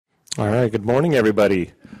All right, good morning,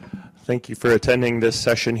 everybody. Thank you for attending this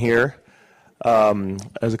session here.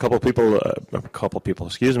 As a couple people,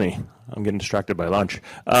 excuse me, I'm getting distracted by lunch.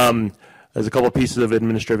 As a couple pieces of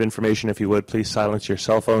administrative information, if you would, please silence your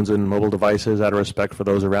cell phones and mobile devices out of respect for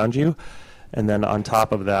those around you. And then on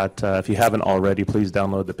top of that, if you haven't already, please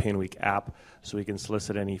download the Pain Week app so we can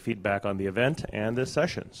solicit any feedback on the event and this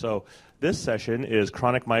session. So this session is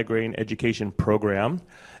Chronic Migraine Education Program,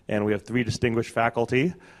 and we have three distinguished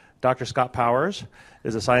faculty. Dr. Scott Powers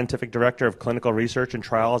is a scientific director of clinical research and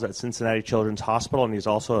trials at Cincinnati Children's Hospital, and he's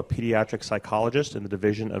also a pediatric psychologist in the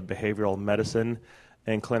Division of Behavioral Medicine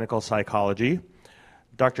and Clinical Psychology.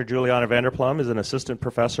 Dr. Juliana Vanderplum is an assistant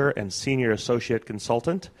professor and senior associate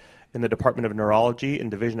consultant in the Department of Neurology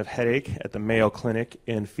and Division of Headache at the Mayo Clinic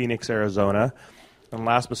in Phoenix, Arizona. And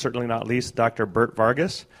last but certainly not least, Dr. Bert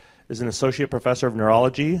Vargas is an associate professor of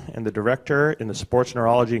neurology and the director in the Sports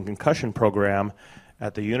Neurology and Concussion Program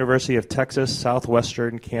at the University of Texas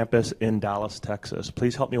Southwestern Campus in Dallas, Texas.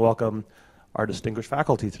 Please help me welcome our distinguished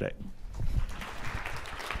faculty today.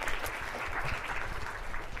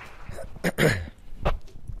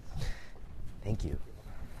 Thank you.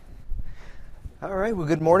 All right, well,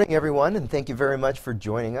 good morning, everyone, and thank you very much for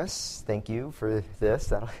joining us. Thank you for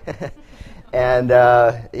this. And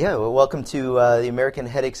welcome to the American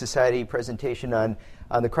Headache Society presentation on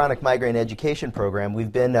the Chronic Migraine Education Program.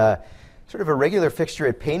 We've been sort of a regular fixture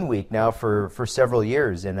at Pain Week now for several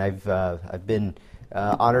years, and I've been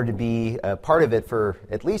honored to be a part of it for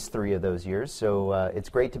at least 3 of those years. So it's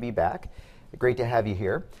great to be back. Great to have you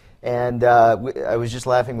here. And I was just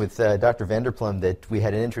laughing with Dr. Vanderplum that we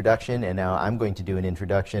had an introduction, and now I'm going to do an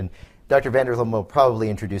introduction. Dr. Vanderplum will probably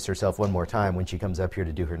introduce herself one more time when she comes up here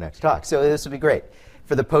to do her next talk. So this will be great.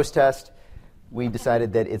 For the post-test, we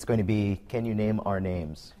decided that it's going to be, can you name our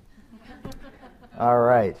names? All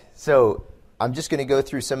right. So I'm just going to go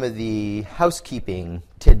through some of the housekeeping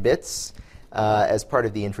tidbits as part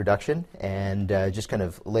of the introduction and just kind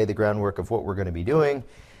of lay the groundwork of what we're going to be doing.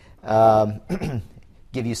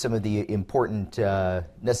 Give you some of the important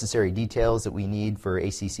necessary details that we need for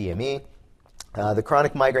ACCME. The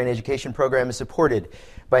Chronic Migraine Education Program is supported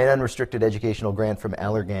by an unrestricted educational grant from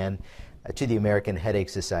Allergan to the American Headache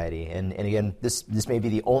Society. And again, this may be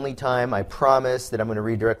the only time I promise that I'm going to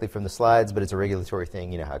read directly from the slides, but it's a regulatory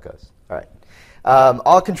thing. You know how it goes. All right.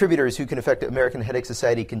 All contributors who can affect American Headache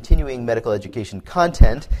Society continuing medical education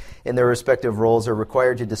content in their respective roles are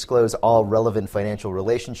required to disclose all relevant financial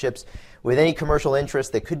relationships with any commercial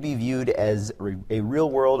interest that could be viewed as a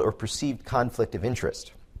real-world or perceived conflict of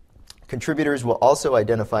interest. Contributors will also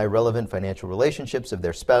identify relevant financial relationships of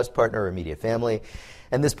their spouse, partner, or immediate family,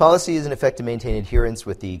 and this policy is in effect to maintain adherence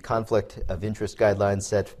with the conflict of interest guidelines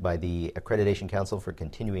set by the Accreditation Council for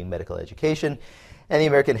Continuing Medical Education and the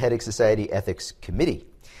American Headache Society Ethics Committee.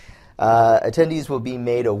 Attendees will be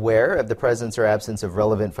made aware of the presence or absence of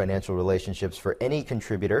relevant financial relationships for any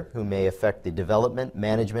contributor who may affect the development,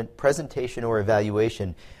 management, presentation, or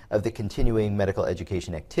evaluation of the continuing medical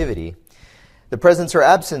education activity. The presence or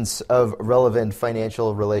absence of relevant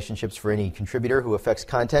financial relationships for any contributor who affects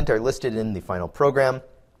content are listed in the final program,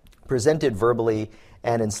 presented verbally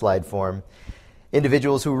and in slide form.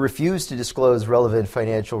 Individuals who refuse to disclose relevant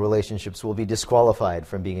financial relationships will be disqualified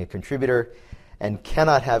from being a contributor and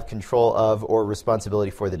cannot have control of or responsibility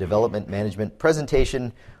for the development, management,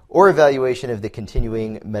 presentation, or evaluation of the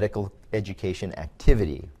continuing medical education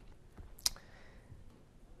activity.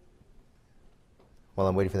 While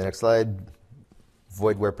I'm waiting for the next slide,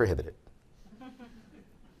 void where prohibited.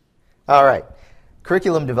 All right.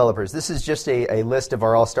 Curriculum developers. This is just a list of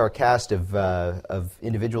our all-star cast of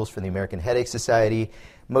individuals from the American Headache Society,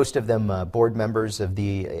 most of them board members of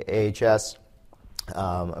the AHS,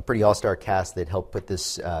 a pretty all-star cast that helped put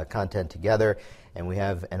this content together, and we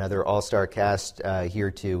have another all-star cast here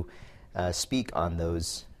to speak on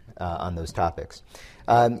those topics.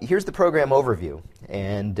 Here's the program overview,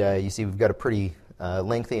 and you see we've got a pretty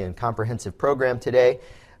lengthy and comprehensive program today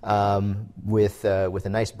with a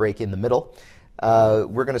nice break in the middle.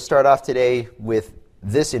 We're going to start off today with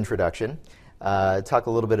this introduction, talk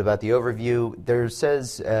a little bit about the overview.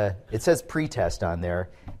 It says pre-test on there,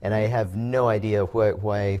 and I have no idea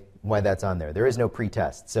why that's on there. There is no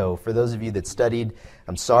pre-test. So for those of you that studied,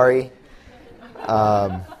 I'm sorry.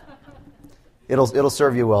 It'll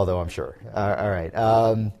serve you well, though, I'm sure. All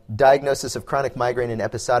right. Diagnosis of chronic migraine and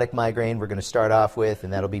episodic migraine we're going to start off with,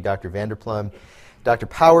 and that'll be Dr. Vanderplum. Dr.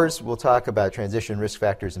 Powers will talk about transition risk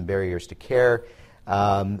factors and barriers to care.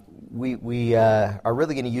 We are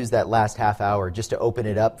really going to use that last half hour just to open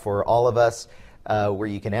it up for all of us where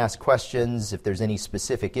you can ask questions if there's any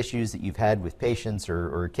specific issues that you've had with patients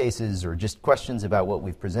or cases or just questions about what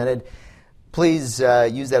we've presented. Please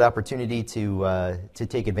use that opportunity to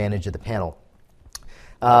take advantage of the panel.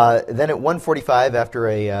 Then at 1:45, after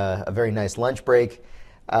a very nice lunch break,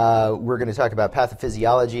 we're going to talk about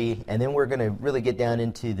pathophysiology, and then we're going to really get down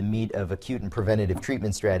into the meat of acute and preventative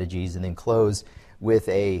treatment strategies, and then close with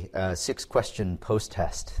a 6-question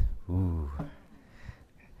post-test. Ooh.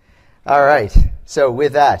 All right, so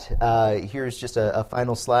with that, here's just a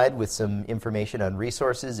final slide with some information on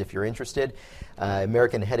resources if you're interested.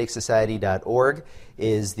 AmericanHeadachesociety.org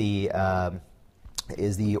is the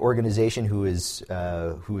organization who is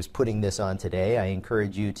putting this on today. I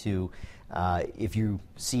encourage you to, if you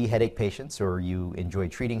see headache patients or you enjoy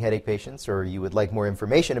treating headache patients or you would like more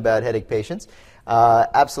information about headache patients,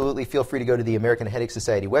 absolutely feel free to go to the American Headache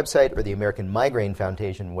Society website or the American Migraine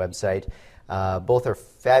Foundation website. Both are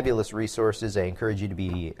fabulous resources. I encourage you to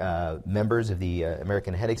be members of the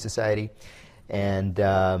American Headache Society. And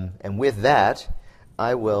with that,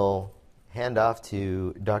 I will hand off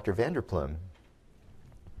to Dr. Vanderplum.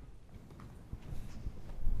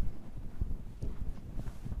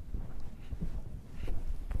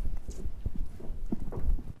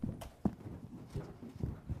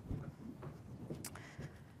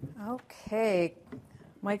 Okay,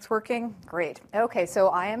 mic's working? Great. Okay, so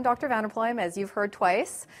I am Dr. Vanderplum, as you've heard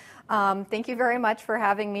twice. Thank you very much for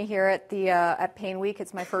having me here at Pain Week.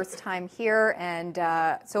 It's my first time here, and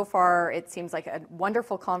so far it seems like a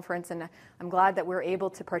wonderful conference, and I'm glad that we're able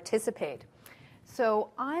to participate.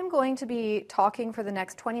 So I'm going to be talking for the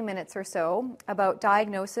next 20 minutes or so about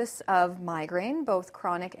diagnosis of migraine, both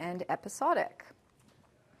chronic and episodic.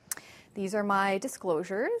 These are my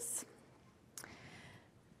disclosures.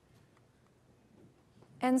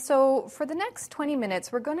 And so for the next 20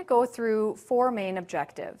 minutes, we're going to go through 4 main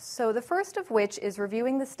objectives. So the first of which is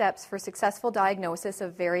reviewing the steps for successful diagnosis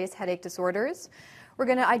of various headache disorders. We're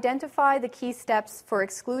going to identify the key steps for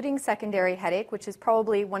excluding secondary headache, which is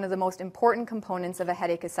probably one of the most important components of a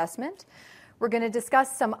headache assessment. We're going to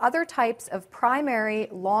discuss some other types of primary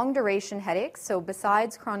long-duration headaches, so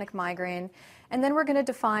besides chronic migraine. And then we're going to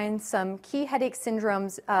define some key headache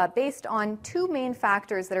syndromes based on 2 main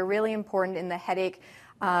factors that are really important in the headache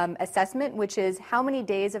assessment, which is how many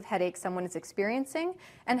days of headache someone is experiencing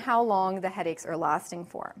and how long the headaches are lasting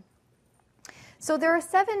for. So there are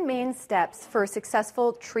 7 main steps for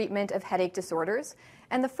successful treatment of headache disorders,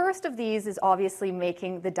 and the first of these is obviously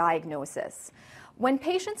making the diagnosis. When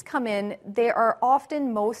patients come in, they are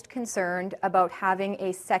often most concerned about having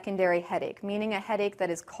a secondary headache, meaning a headache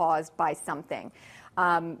that is caused by something.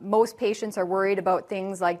 Most patients are worried about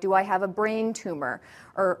things like, do I have a brain tumor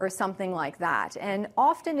or something like that? And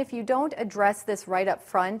often if you don't address this right up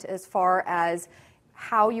front as far as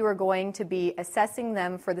how you are going to be assessing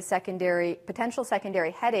them for the potential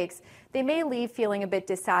secondary headaches, they may leave feeling a bit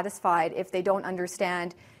dissatisfied if they don't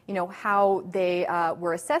understand, how they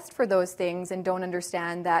were assessed for those things and don't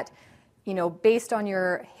understand that, based on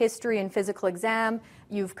your history and physical exam,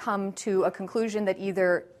 you've come to a conclusion that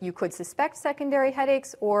either you could suspect secondary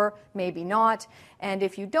headaches or maybe not. And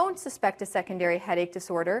if you don't suspect a secondary headache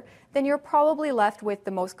disorder, then you're probably left with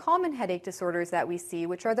the most common headache disorders that we see,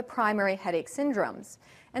 which are the primary headache syndromes.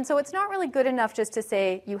 And so it's not really good enough just to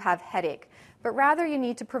say you have headache, but rather you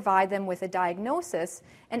need to provide them with a diagnosis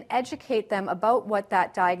and educate them about what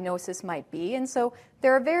that diagnosis might be. And so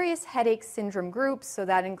there are various headache syndrome groups, so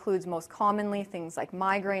that includes most commonly things like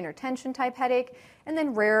migraine or tension type headache, and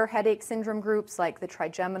then rare headache syndrome groups like the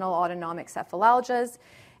trigeminal autonomic cephalalgias.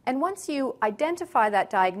 And once you identify that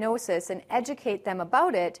diagnosis and educate them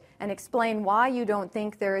about it and explain why you don't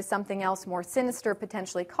think there is something else more sinister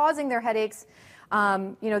potentially causing their headaches,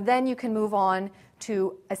 then you can move on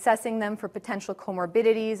to assessing them for potential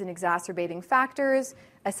comorbidities and exacerbating factors,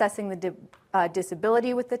 assessing the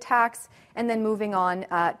disability with the attacks, and then moving on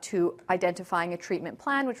to identifying a treatment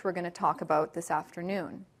plan, which we're going to talk about this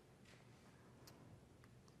afternoon.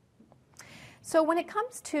 So when it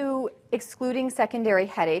comes to excluding secondary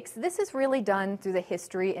headaches, this is really done through the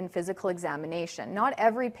history and physical examination. Not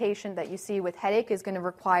every patient that you see with headache is going to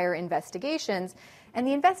require investigations, and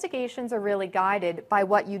the investigations are really guided by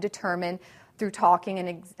what you determine through talking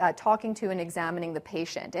to and examining the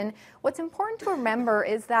patient. And what's important to remember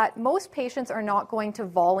is that most patients are not going to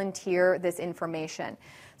volunteer this information.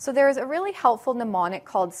 So there's a really helpful mnemonic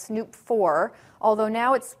called SNOOP4, although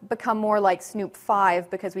now it's become more like SNOOP5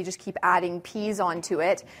 because we just keep adding P's onto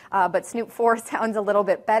it, but SNOOP4 sounds a little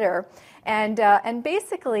bit better. And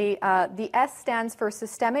basically, the S stands for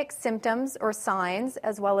systemic symptoms or signs,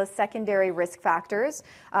 as well as secondary risk factors,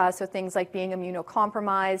 so things like being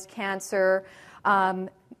immunocompromised, cancer,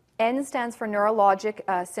 N stands for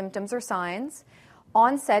neurologic symptoms or signs.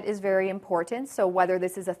 Onset is very important, so whether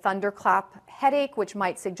this is a thunderclap headache, which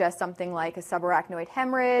might suggest something like a subarachnoid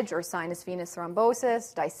hemorrhage or sinus venous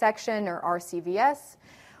thrombosis, dissection, or RCVS.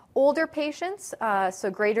 Older patients, so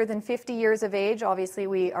greater than 50 years of age, obviously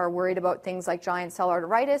we are worried about things like giant cell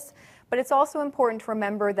arteritis, but it's also important to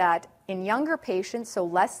remember that in younger patients, so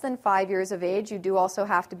less than 5 years of age, you do also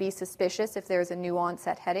have to be suspicious if there's a new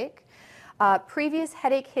onset headache. Previous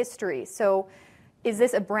headache history, so is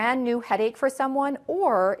this a brand new headache for someone,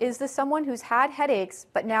 or is this someone who's had headaches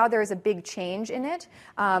but now there's a big change in it?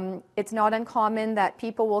 It's not uncommon that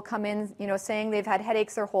people will come in, saying they've had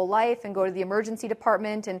headaches their whole life and go to the emergency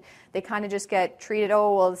department and they kind of just get treated,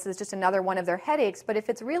 oh, well, this is just another one of their headaches. But if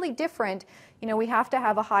it's really different, we have to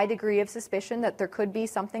have a high degree of suspicion that there could be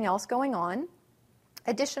something else going on.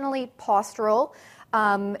 Additionally, postural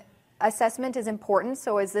assessment is important.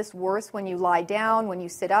 So is this worse when you lie down, when you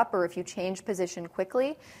sit up, or if you change position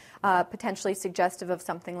quickly? Potentially suggestive of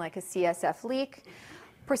something like a CSF leak.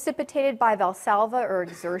 Precipitated by Valsalva or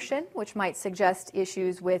exertion, which might suggest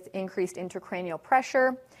issues with increased intracranial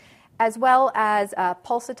pressure, as well as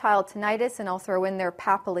pulsatile tinnitus, and I'll throw in there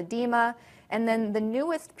papilledema. And then the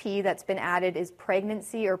newest P that's been added is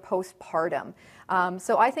pregnancy or postpartum.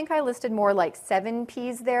 So I think I listed more like 7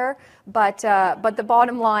 Ps there, but the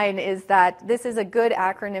bottom line is that this is a good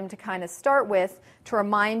acronym to kind of start with to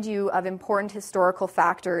remind you of important historical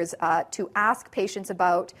factors to ask patients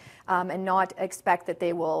about and not expect that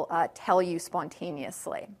they will tell you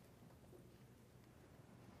spontaneously.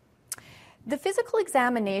 The physical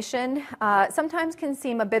examination sometimes can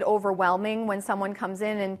seem a bit overwhelming when someone comes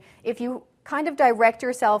in, and if you kind of direct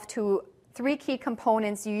yourself to 3 key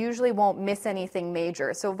components, you usually won't miss anything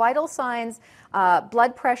major. So vital signs,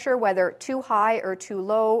 blood pressure, whether too high or too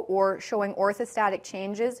low, or showing orthostatic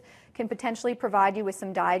changes, can potentially provide you with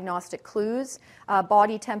some diagnostic clues.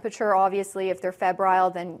 Body temperature, obviously, if they're febrile,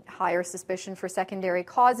 then higher suspicion for secondary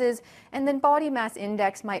causes. And then body mass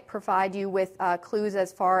index might provide you with clues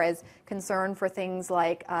as far as concern for things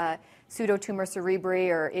like pseudotumor cerebri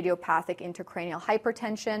or idiopathic intracranial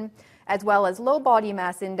hypertension, as well as low body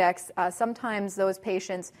mass index. Sometimes those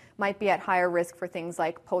patients might be at higher risk for things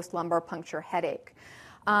like post-lumbar puncture headache.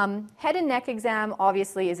 Head and neck exam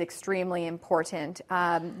obviously is extremely important.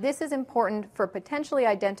 This is important for potentially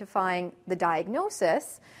identifying the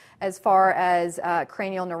diagnosis as far as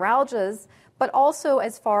cranial neuralgias, but also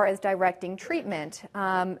as far as directing treatment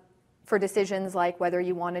for decisions like whether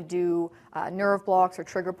you want to do nerve blocks or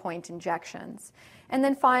trigger point injections. And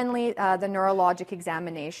then finally, the neurologic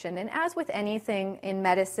examination. And as with anything in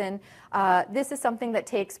medicine, this is something that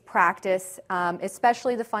takes practice,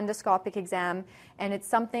 especially the fundoscopic exam. And it's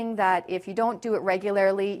something that if you don't do it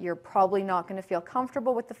regularly, you're probably not going to feel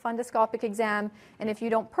comfortable with the fundoscopic exam. And if you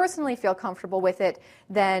don't personally feel comfortable with it,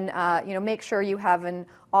 then make sure you have an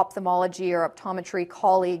ophthalmology or optometry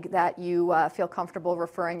colleague that you feel comfortable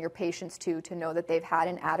referring your patients to know that they've had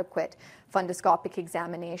an adequate fundoscopic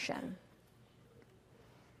examination.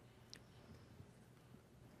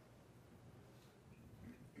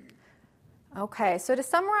 Okay, so to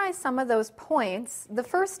summarize some of those points, the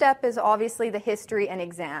first step is obviously the history and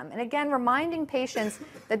exam. And again, reminding patients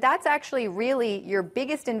that that's actually really your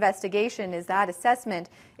biggest investigation, is that assessment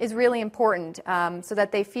is really important, so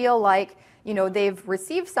that they feel like they've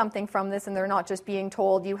received something from this and they're not just being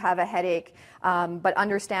told you have a headache, but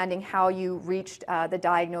understanding how you reached the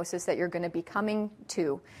diagnosis that you're going to be coming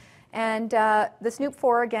to. And the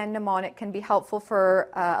SNOOP4, again, mnemonic, can be helpful for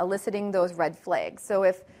eliciting those red flags. So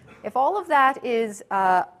if all of that is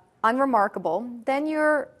unremarkable, then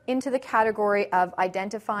you're into the category of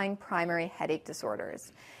identifying primary headache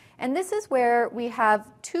disorders. And this is where we have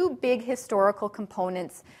 2 big historical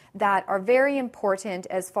components that are very important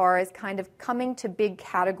as far as kind of coming to big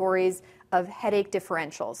categories of headache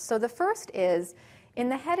differentials. So the first is, in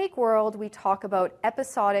the headache world, we talk about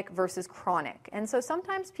episodic versus chronic. And so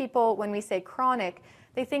sometimes people, when we say chronic,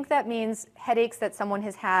 they think that means headaches that someone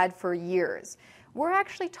has had for years. We're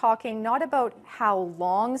actually talking not about how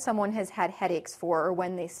long someone has had headaches for or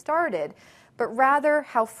when they started, but rather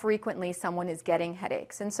how frequently someone is getting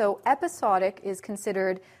headaches. And so episodic is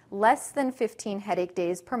considered less than 15 headache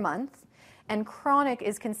days per month, and chronic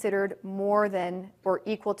is considered more than or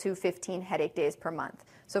equal to 15 headache days per month.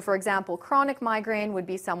 So for example, chronic migraine would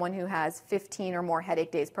be someone who has 15 or more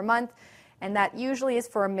headache days per month, and that usually is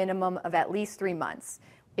for a minimum of at least 3 months.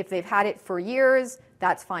 If they've had it for years,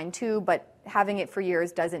 that's fine too, but having it for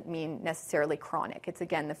years doesn't mean necessarily chronic. It's,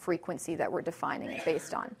 again, the frequency that we're defining it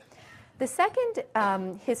based on. The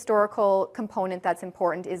second historical component that's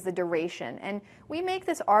important is the duration. And we make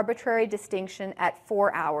this arbitrary distinction at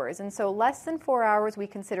 4 hours. And so less than 4 hours we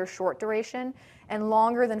consider short duration, and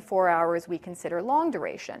longer than 4 hours we consider long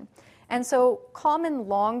duration. And so common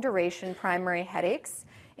long duration primary headaches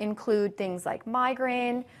include things like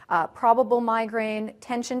migraine, probable migraine,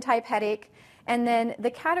 tension type headache. And then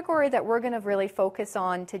the category that we're going to really focus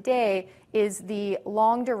on today is the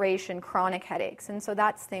long duration chronic headaches. And so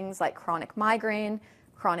that's things like chronic migraine,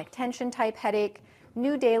 chronic tension type headache,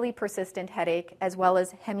 new daily persistent headache, as well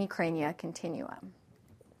as hemicrania continua.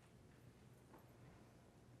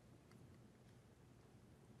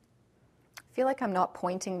 I feel like I'm not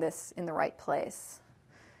pointing this in the right place.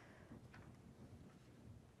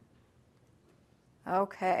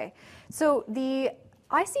 Okay, so the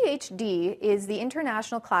ICHD is the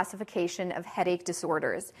International Classification of Headache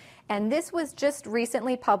Disorders, and this was just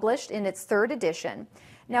recently published in its 3rd edition.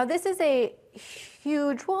 Now, this is a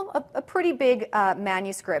huge, a pretty big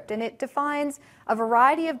manuscript, and it defines a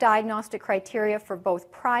variety of diagnostic criteria for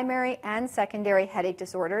both primary and secondary headache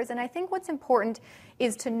disorders. And I think what's important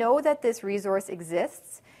is to know that this resource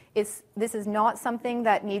exists. This is not something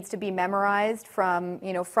that needs to be memorized from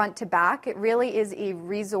front to back. It really is a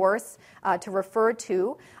resource to refer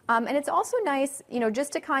to. And it's also nice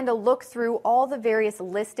just to kind of look through all the various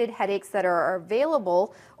listed headaches that are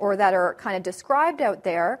available or that are kind of described out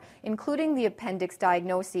there, including the appendix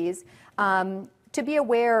diagnoses, to be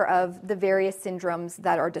aware of the various syndromes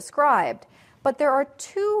that are described. But there are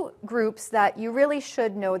 2 groups that you really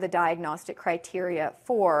should know the diagnostic criteria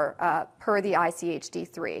for per the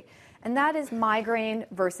ICHD-3, and that is migraine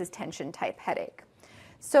versus tension type headache.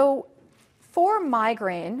 So for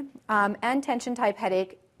migraine and tension type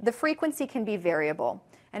headache, the frequency can be variable.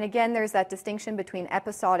 And again, there's that distinction between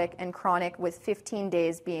episodic and chronic, with 15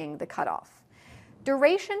 days being the cutoff.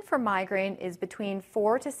 Duration for migraine is between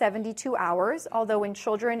 4 to 72 hours, although in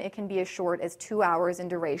children it can be as short as 2 hours in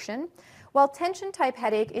duration. While tension type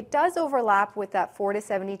headache, it does overlap with that 4 to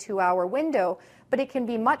 72 hour window, but it can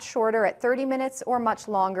be much shorter at 30 minutes or much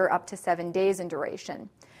longer, up to 7 days in duration.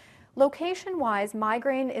 Location-wise,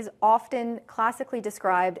 migraine is often classically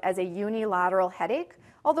described as a unilateral headache,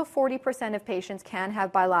 although 40% of patients can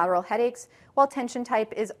have bilateral headaches, while tension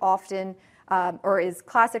type is often is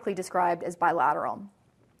classically described as bilateral.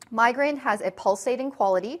 Migraine has a pulsating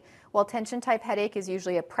quality, while tension type headache is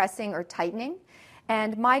usually a pressing or tightening.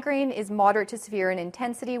 And migraine is moderate to severe in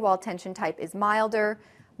intensity, while tension type is milder.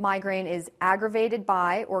 Migraine is aggravated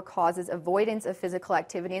by or causes avoidance of physical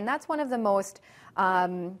activity. And that's one of the most,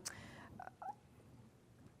 the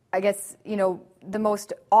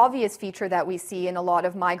most obvious feature that we see in a lot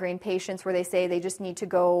of migraine patients, where they say they just need to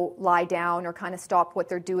go lie down or kind of stop what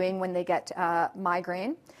they're doing when they get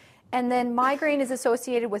migraine. And then migraine is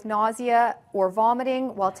associated with nausea or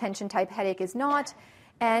vomiting, while tension type headache is not.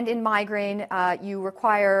 And in migraine, you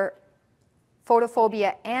require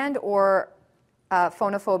photophobia and or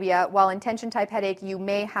phonophobia, while in tension type headache, you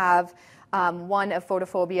may have one of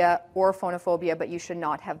photophobia or phonophobia, but you should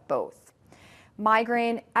not have both.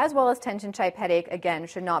 Migraine, as well as tension type headache, again,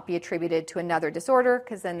 should not be attributed to another disorder,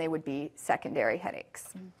 because then they would be secondary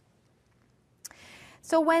headaches.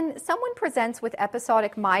 So when someone presents with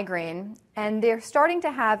episodic migraine and they're starting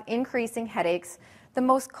to have increasing headaches, the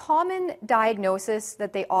most common diagnosis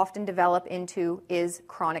that they often develop into is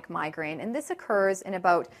chronic migraine, and this occurs in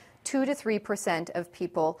about 2 to 3% of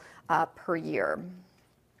people per year.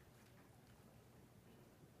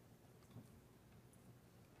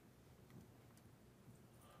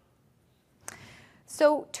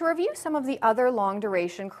 So to review some of the other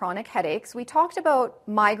long-duration chronic headaches, we talked about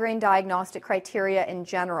migraine diagnostic criteria in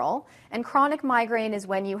general, and chronic migraine is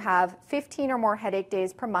when you have 15 or more headache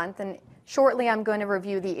days per month, and shortly I'm going to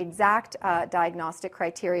review the exact diagnostic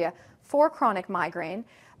criteria for chronic migraine.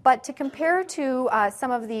 But to compare to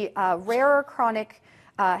some of the rarer chronic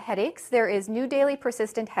headaches, there is new daily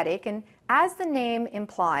persistent headache, and as the name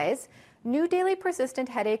implies, new daily persistent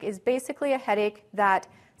headache is basically a headache that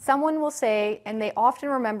someone will say, and they often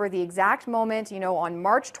remember the exact moment, on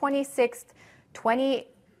March 26th,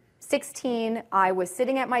 2016, I was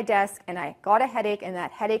sitting at my desk and I got a headache, and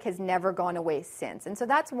that headache has never gone away since. And so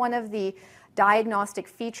that's one of the diagnostic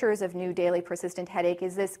features of new daily persistent headache,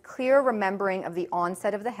 is this clear remembering of the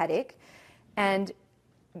onset of the headache. And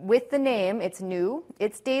with the name, it's new,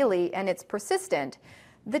 it's daily, and it's persistent.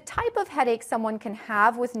 The type of headache someone can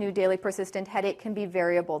have with new daily persistent headache can be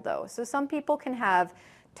variable, though. So some people can have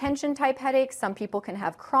tension type headaches, some people can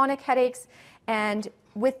have chronic headaches, and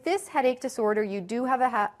with this headache disorder, you do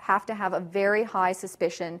have to have a very high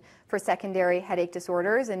suspicion for secondary headache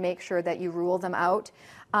disorders and make sure that you rule them out.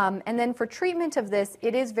 And then for treatment of this,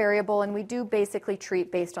 it is variable, and we do basically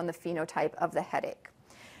treat based on the phenotype of the headache.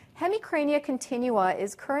 Hemicrania continua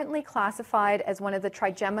is currently classified as one of the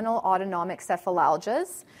trigeminal autonomic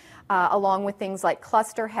cephalalgias, along with things like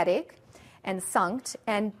cluster headache and SUNCT,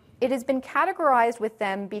 and it has been categorized with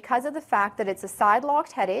them because of the fact that it's a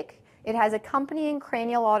side-locked headache. It has accompanying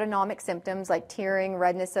cranial autonomic symptoms like tearing,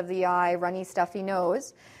 redness of the eye, runny, stuffy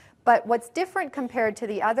nose. But what's different compared to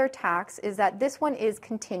the other attacks is that this one is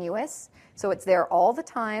continuous, so it's there all the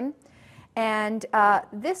time. And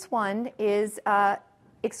this one is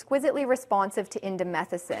exquisitely responsive to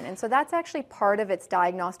indomethacin. And so that's actually part of its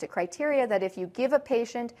diagnostic criteria, that if you give a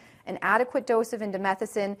patient an adequate dose of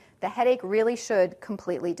indomethacin, the headache really should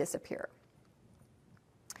completely disappear.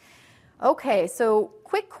 Okay, so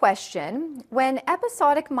quick question. When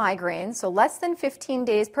episodic migraine, so less than 15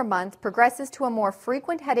 days per month, progresses to a more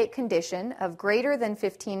frequent headache condition of greater than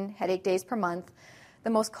 15 headache days per month,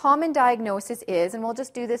 the most common diagnosis is, and we'll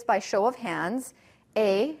just do this by show of hands,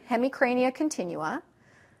 A, hemicrania continua,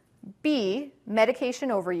 B, medication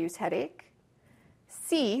overuse headache,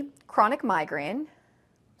 C, chronic migraine,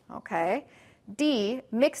 okay, D,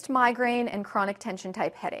 mixed migraine and chronic tension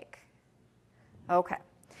type headache. Okay.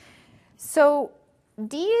 So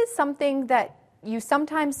D is something that you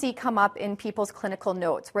sometimes see come up in people's clinical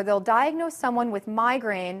notes, where they'll diagnose someone with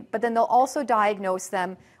migraine, but then they'll also diagnose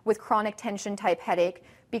them with chronic tension type headache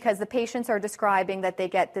because the patients are describing that they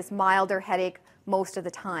get this milder headache most of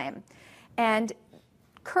the time. And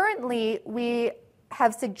currently, we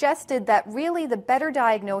have suggested that really the better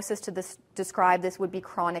diagnosis to describe this would be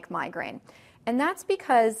chronic migraine. And that's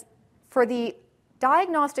because for the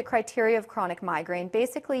diagnostic criteria of chronic migraine,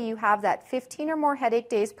 basically you have that 15 or more headache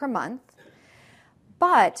days per month,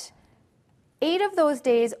 but 8 of those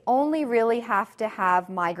days only really have to have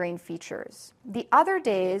migraine features. The other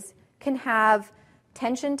days can have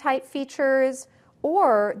tension type features,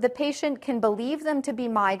 or the patient can believe them to be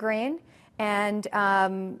migraine and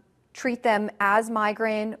treat them as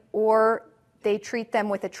migraine, or they treat them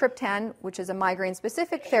with a triptan, which is a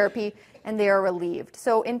migraine-specific therapy, and they are relieved.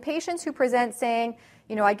 So in patients who present saying,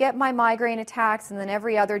 you know, I get my migraine attacks and then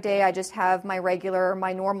every other day I just have my regular,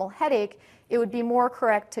 my normal headache, it would be more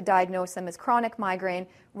correct to diagnose them as chronic migraine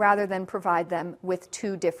rather than provide them with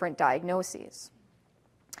 2 different diagnoses.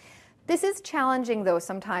 This is challenging, though,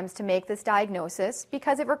 sometimes to make this diagnosis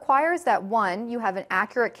because it requires that, 1, you have an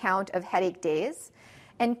accurate count of headache days,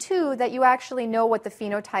 and 2, that you actually know what the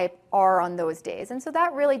phenotype are on those days. And so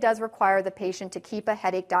that really does require the patient to keep a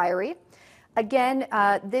headache diary. Again,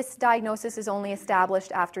 this diagnosis is only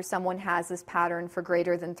established after someone has this pattern for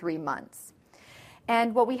greater than 3 months.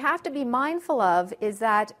 And what we have to be mindful of is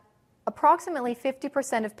that approximately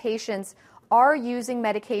 50% of patients are using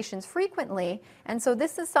medications frequently, and so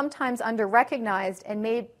this is sometimes under-recognized and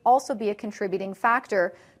may also be a contributing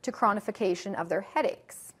factor to chronification of their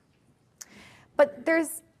headaches. But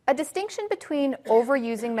there's a distinction between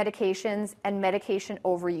overusing medications and medication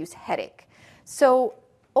overuse headache. So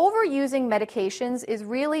overusing medications is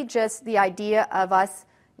really just the idea of us,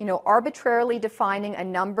 arbitrarily defining a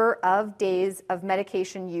number of days of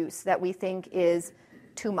medication use that we think is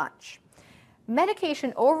too much.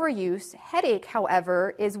 Medication overuse headache,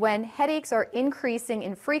 however, is when headaches are increasing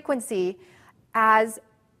in frequency as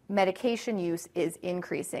medication use is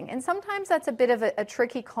increasing. And sometimes that's a bit of a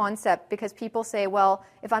tricky concept because people say, well,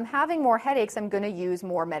 if I'm having more headaches, I'm going to use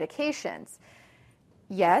more medications.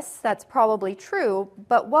 Yes, that's probably true,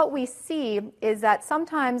 but what we see is that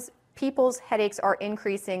sometimes people's headaches are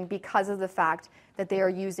increasing because of the fact that they are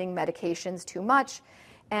using medications too much.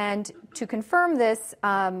 And to confirm this,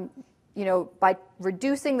 by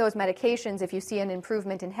reducing those medications, if you see an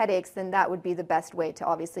improvement in headaches, then that would be the best way to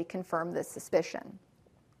obviously confirm this suspicion.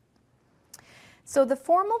 So the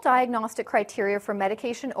formal diagnostic criteria for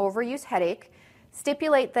medication overuse headache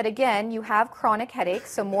stipulate that, again, you have chronic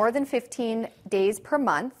headaches, so more than 15 days per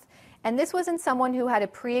month, and this was in someone who had a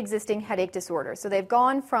pre-existing headache disorder. So they've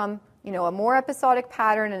gone from, a more episodic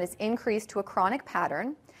pattern and it's increased to a chronic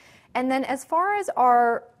pattern. And then as far as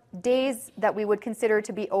our days that we would consider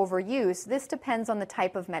to be overuse, this depends on the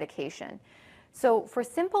type of medication. So for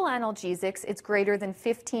simple analgesics, it's greater than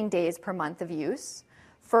 15 days per month of use.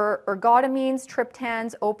 For ergotamines,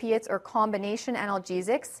 triptans, opiates, or combination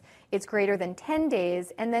analgesics, it's greater than 10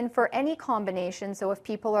 days. And then for any combination, so if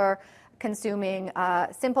people are consuming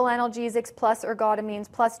simple analgesics plus ergotamines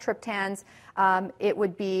plus triptans, it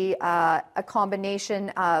would be a combination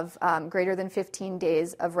of greater than 15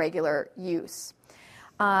 days of regular use.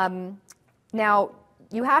 Now,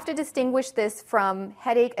 You have to distinguish this from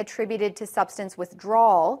headache attributed to substance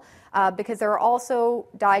withdrawal because there are also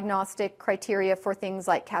diagnostic criteria for things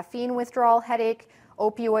like caffeine withdrawal headache,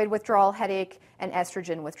 opioid withdrawal headache, and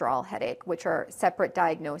estrogen withdrawal headache, which are separate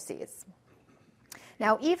diagnoses.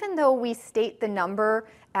 Now, even though we state the number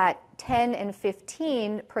at 10 and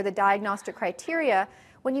 15 per the diagnostic criteria,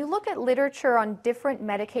 when you look at literature on different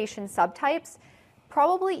medication subtypes,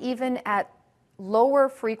 probably even at lower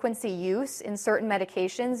frequency use in certain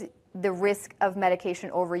medications, the risk of medication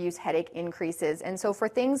overuse headache increases. And so for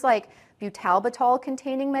things like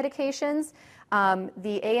butalbital-containing medications,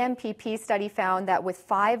 the AMPP study found that with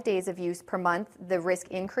 5 days of use per month, the risk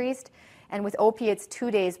increased, and with opiates 2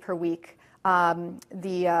 days per week,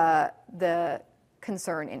 the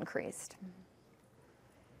concern increased.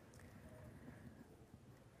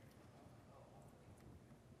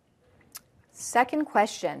 Second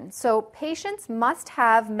question. So patients must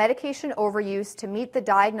have medication overuse to meet the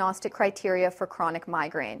diagnostic criteria for chronic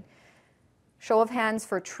migraine. Show of hands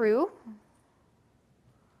for true.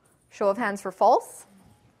 Show of hands for false.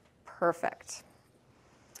 Perfect.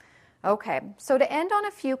 Okay, so to end on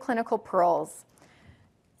a few clinical pearls,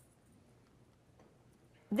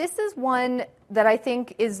 this is one that I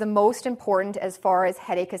think is the most important as far as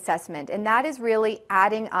headache assessment, and that is really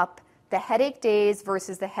adding up the headache days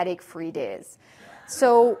versus the headache-free days.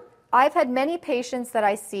 So I've had many patients that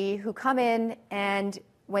I see who come in, and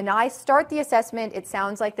when I start the assessment, it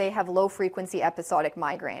sounds like they have low-frequency episodic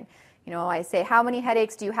migraine. You know, I say, how many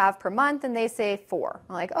headaches do you have per month? And they say 4.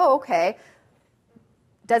 I'm like, oh, okay.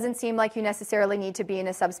 Doesn't seem like you necessarily need to be in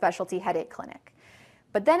a subspecialty headache clinic.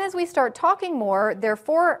 But then as we start talking more, their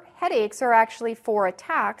 4 headaches are actually 4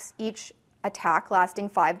 attacks, each attack lasting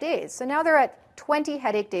 5 days. So now they're at 20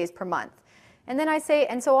 headache days per month. And then I say,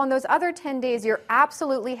 and so on those other 10 days, you're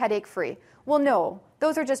absolutely headache-free. Well, no,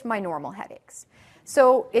 those are just my normal headaches.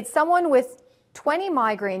 So it's someone with 20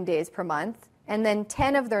 migraine days per month and then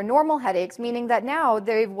 10 of their normal headaches, meaning that now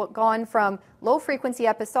they've gone from low-frequency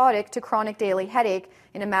episodic to chronic daily headache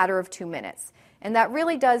in a matter of 2 minutes. And that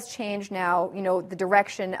really does change now, you know, the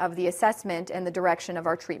direction of the assessment and the direction of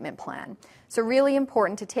our treatment plan. So really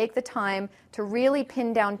important to take the time to really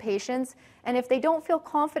pin down patients, and if they don't feel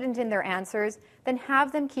confident in their answers, then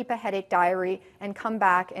have them keep a headache diary and come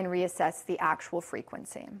back and reassess the actual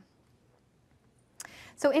frequency.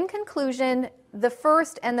 So in conclusion, the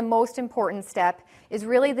first and the most important step is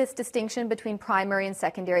really this distinction between primary and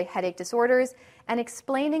secondary headache disorders and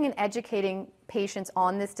explaining and educating patients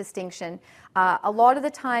on this distinction. A lot of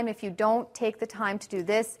the time, if you don't take the time to do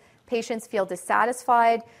this, patients feel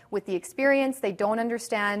dissatisfied with the experience, they don't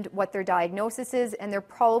understand what their diagnosis is, and they're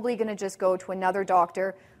probably going to just go to another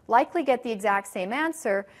doctor, likely get the exact same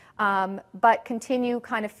answer, but continue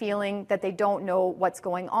kind of feeling that they don't know what's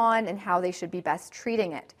going on and how they should be best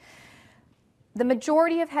treating it. The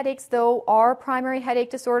majority of headaches, though, are primary headache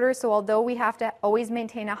disorders, so although we have to always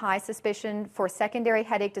maintain a high suspicion for secondary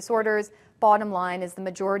headache disorders, bottom line is the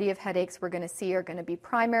majority of headaches we're going to see are going to be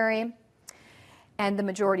primary, and the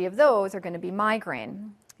majority of those are going to be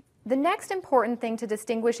migraine. The next important thing to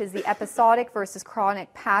distinguish is the episodic versus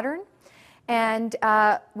chronic pattern. And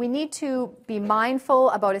we need to be mindful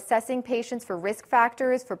about assessing patients for risk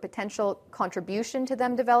factors for potential contribution to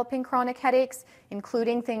them developing chronic headaches,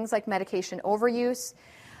 including things like medication overuse.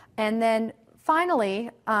 And then finally,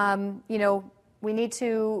 we need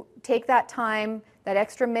to take that time, that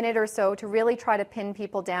extra minute or so, to really try to pin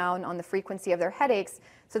people down on the frequency of their headaches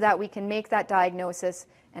so that we can make that diagnosis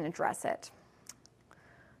and address it.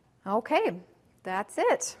 Okay, that's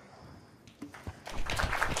it.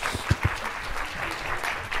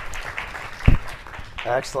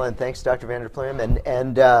 Excellent. Thanks, Dr. Vanderplam.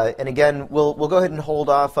 And again, we'll go ahead and hold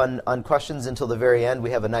off on questions until the very end.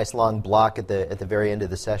 We have a nice long block at the very end of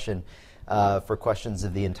the session for questions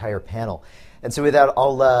of the entire panel. And so with that,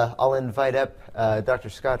 I'll invite up Dr.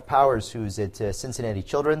 Scott Powers, who's at Cincinnati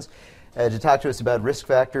Children's, to talk to us about risk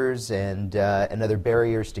factors and other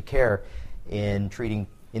barriers to care in treating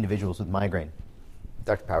individuals with migraine.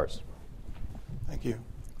 Dr. Powers. Thank you.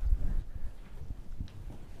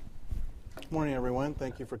 Good morning, everyone.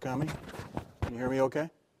 Thank you for coming. Can you hear me okay?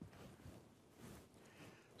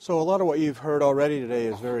 So a lot of what you've heard already today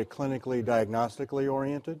is very clinically, diagnostically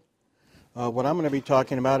oriented. What I'm going to be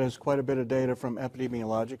talking about is quite a bit of data from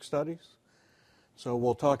epidemiologic studies. So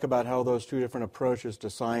we'll talk about how those two different approaches to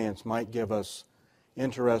science might give us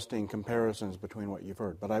interesting comparisons between what you've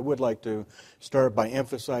heard. But I would like to start by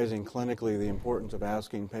emphasizing clinically the importance of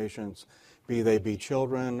asking patients, be they be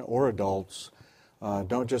children or adults,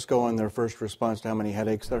 don't just go on their first response to how many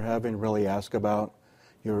headaches they're having. Really ask about.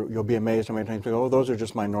 You'll be amazed how many times they go, oh, those are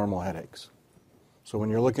just my normal headaches. So when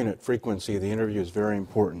you're looking at frequency, the interview is very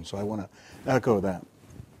important. So I want to echo that.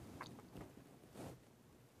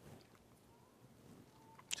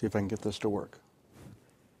 See if I can get this to work.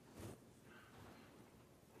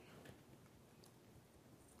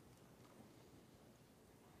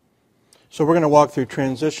 So we're going to walk through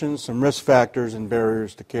transitions, some risk factors, and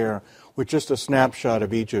barriers to care with just a snapshot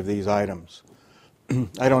of each of these items.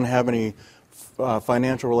 I don't have any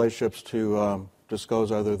financial relationships to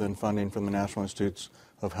disclose other than funding from the National Institutes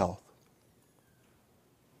of Health.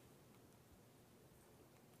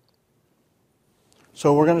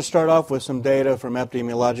 So we're going to start off with some data from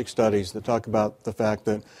epidemiologic studies that talk about the fact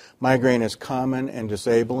that migraine is common and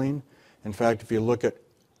disabling. In fact, if you look at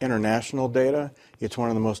international data, it's one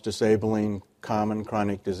of the most disabling common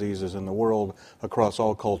chronic diseases in the world across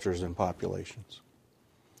all cultures and populations.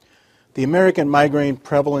 The American Migraine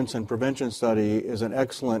Prevalence and Prevention Study is an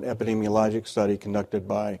excellent epidemiologic study conducted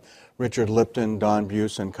by Richard Lipton, Don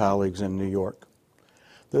Buse, and colleagues in New York.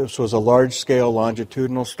 This was a large-scale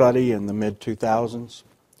longitudinal study in the mid-2000s.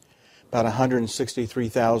 About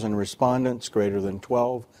 163,000 respondents, greater than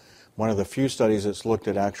 12. One of the few studies that's looked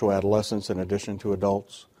at actual adolescents in addition to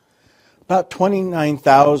adults. About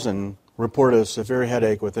 29,000 reported a severe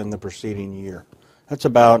headache within the preceding year. That's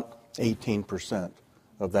about 18%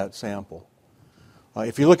 of that sample.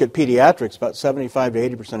 If you look at pediatrics, about 75 to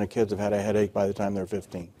 80% of kids have had a headache by the time they're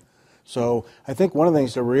 15. So I think one of the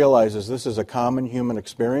things to realize is this is a common human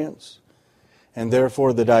experience, and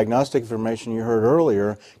therefore the diagnostic information you heard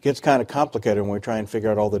earlier gets kind of complicated when we try and figure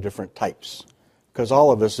out all the different types. Because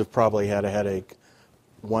all of us have probably had a headache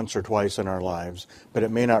once or twice in our lives, but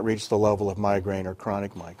it may not reach the level of migraine or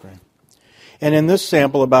chronic migraine. And in this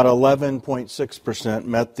sample, about 11.6%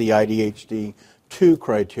 met the IDHD-2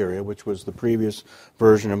 criteria, which was the previous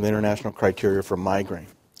version of the international criteria for migraine.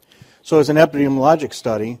 So as an epidemiologic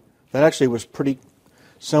study, that actually was pretty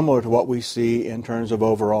similar to what we see in terms of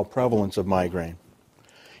overall prevalence of migraine.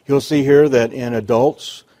 You'll see here that in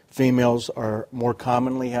adults, females are more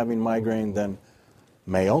commonly having migraine than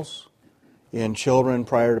males. In children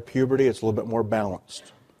prior to puberty, it's a little bit more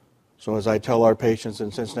balanced. So as I tell our patients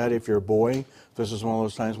in Cincinnati, if you're a boy, this is one of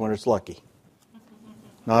those times when it's lucky.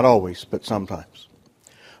 Not always, but sometimes.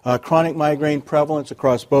 Chronic migraine prevalence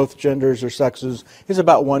across both genders or sexes is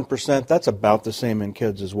about 1%. That's about the same in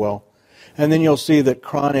kids as well. And then you'll see that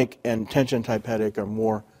chronic and tension-type headache are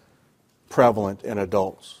more prevalent in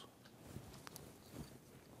adults.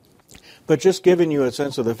 But just giving you a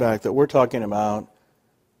sense of the fact that we're talking about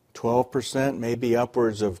 12%, maybe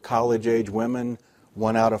upwards of college-age women,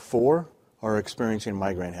 1 out of 4 are experiencing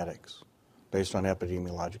migraine headaches based on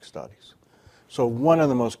epidemiologic studies. So one of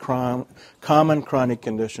the most common chronic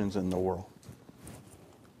conditions in the world.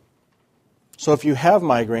 So if you have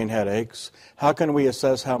migraine headaches, how can we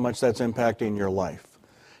assess how much that's impacting your life?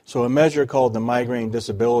 So a measure called the Migraine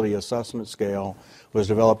Disability Assessment Scale was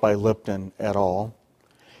developed by Lipton et al.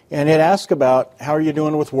 And it asks about how are you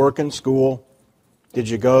doing with work and school? Did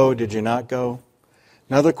you go? Did you not go?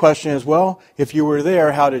 Another question is, well, if you were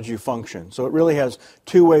there, how did you function? So it really has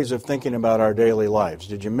two ways of thinking about our daily lives.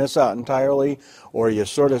 Did you miss out entirely, or you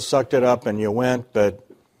sort of sucked it up and you went, but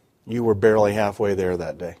you were barely halfway there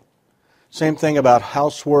that day? Same thing about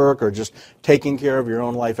housework or just taking care of your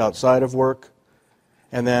own life outside of work.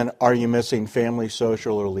 And then, are you missing family,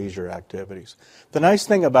 social, or leisure activities? The nice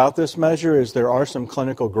thing about this measure is there are some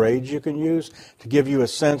clinical grades you can use to give you a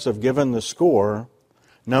sense of, given the score,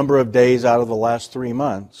 number of days out of the last 3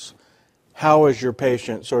 months, how is your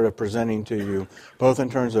patient sort of presenting to you, both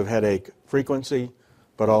in terms of headache frequency,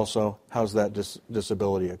 but also how's that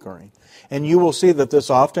disability occurring. And you will see that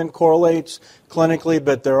this often correlates clinically,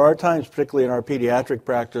 but there are times, particularly in our pediatric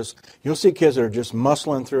practice, you'll see kids that are just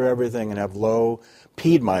muscling through everything and have low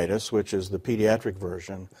pediatritis, which is the pediatric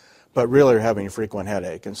version, but really are having frequent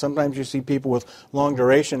headache. And sometimes you see people with long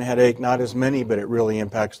duration headache, not as many, but it really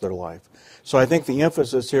impacts their life. So I think the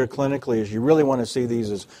emphasis here clinically is you really want to see these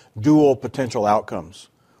as dual potential outcomes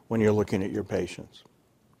when you're looking at your patients.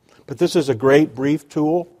 But this is a great brief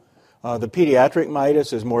tool. The pediatric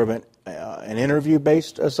mitis is more of an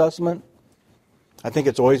interview-based assessment. I think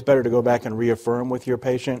it's always better to go back and reaffirm with your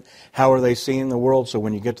patient how are they seeing the world, so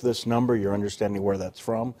when you get to this number, you're understanding where that's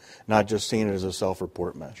from, not just seeing it as a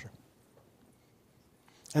self-report measure.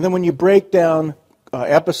 And then when you break down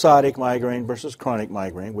episodic migraine versus chronic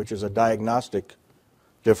migraine, which is a diagnostic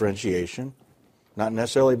differentiation, not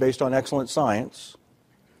necessarily based on excellent science,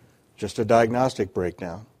 just a diagnostic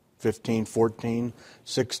breakdown, 15, 14,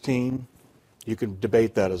 16, you can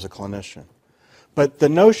debate that as a clinician. But the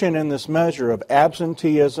notion in this measure of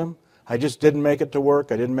absenteeism, I just didn't make it to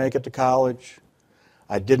work, I didn't make it to college,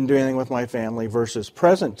 I didn't do anything with my family, versus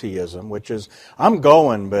presenteeism, which is, I'm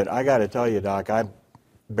going, but I got to tell you, Doc, I'm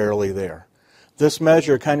barely there. This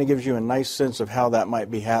measure kind of gives you a nice sense of how that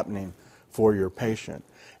might be happening for your patient.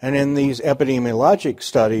 And in these epidemiologic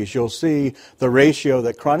studies, you'll see the ratio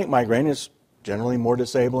that chronic migraine is generally more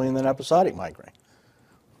disabling than episodic migraine.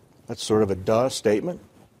 That's sort of a duh statement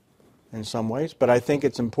in some ways, but I think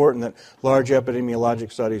it's important that large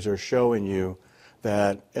epidemiologic studies are showing you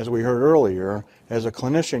that, as we heard earlier, as a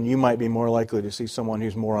clinician, you might be more likely to see someone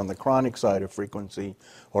who's more on the chronic side of frequency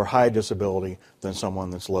or high disability than someone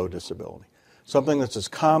that's low disability. Something that's as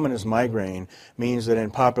common as migraine means that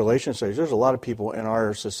in population studies, there's a lot of people in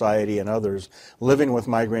our society and others living with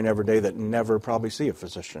migraine every day that never probably see a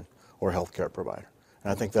physician or healthcare provider.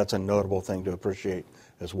 And I think that's a notable thing to appreciate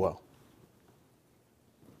as well.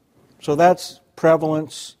 So that's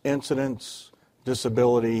prevalence, incidence,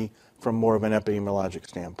 disability from more of an epidemiologic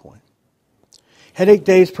standpoint. Headache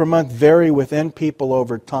days per month vary within people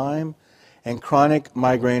over time, and chronic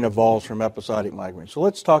migraine evolves from episodic migraine. So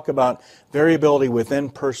let's talk about variability within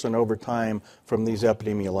person over time from these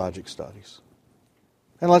epidemiologic studies.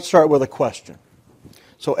 And let's start with a question.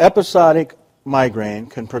 So episodic migraine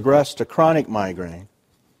can progress to chronic migraine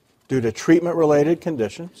due to treatment-related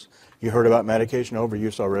conditions. You heard about medication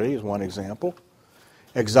overuse already as one example.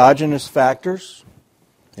 Exogenous factors,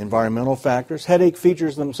 environmental factors, headache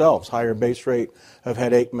features themselves. Higher base rate of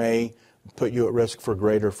headache may put you at risk for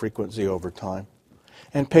greater frequency over time.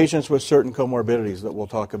 And patients with certain comorbidities that we'll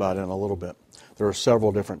talk about in a little bit. There are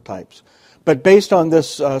several different types. But based on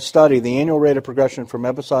this study, the annual rate of progression from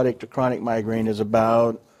episodic to chronic migraine is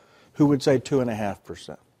about, who would say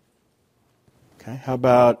 2.5%? Okay, how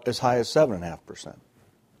about as high as 7.5%?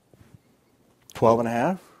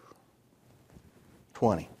 12.5%?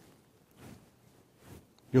 20%.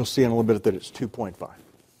 You'll see in a little bit that it's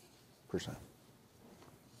 2.5%.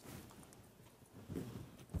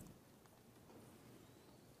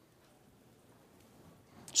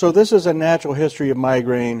 So this is a natural history of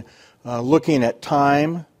migraine, looking at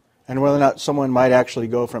time and whether or not someone might actually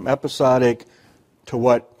go from episodic to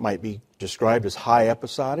what might be described as high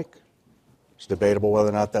episodic. It's debatable whether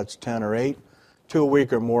or not that's 10 or 8. 2 a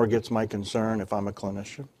week or more gets my concern if I'm a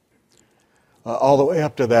clinician. All the way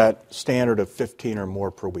up to that standard of 15 or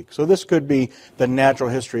more per week. So this could be the natural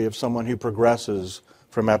history of someone who progresses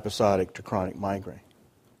from episodic to chronic migraine.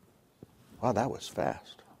 Wow, that was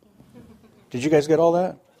fast. Did you guys get all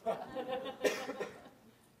that?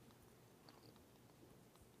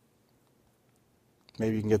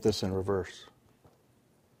 Maybe you can get this in reverse.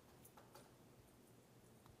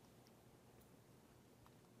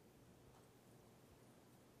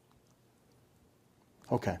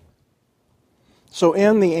 Okay. So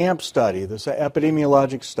in the AMP study, this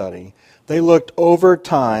epidemiologic study, they looked over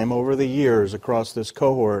time, over the years, across this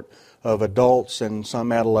cohort of adults and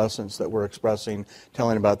some adolescents that were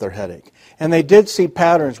telling about their headache. And they did see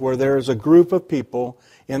patterns where there is a group of people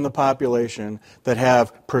in the population that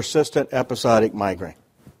have persistent episodic migraine.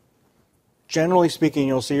 Generally speaking,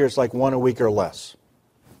 you'll see here it's like 1 a week or less.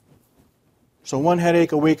 So 1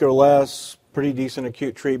 headache a week or less, pretty decent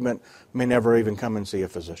acute treatment, may never even come and see a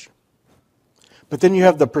physician. But then you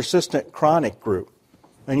have the persistent chronic group,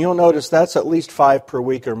 and you'll notice that's at least 5 per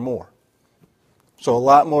week or more. So a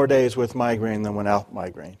lot more days with migraine than without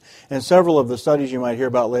migraine. And several of the studies you might hear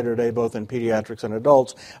about later today, both in pediatrics and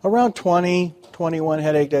adults, around 20, 21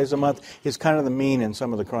 headache days a month is kind of the mean in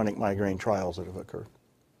some of the chronic migraine trials that have occurred.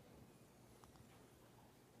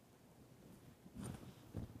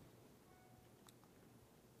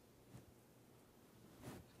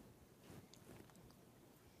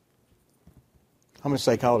 I'm a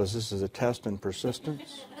psychologist. This is a test in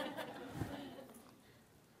persistence.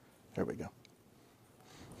 There we go.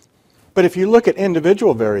 But if you look at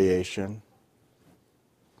individual variation,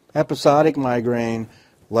 episodic migraine,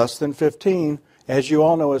 less than 15, as you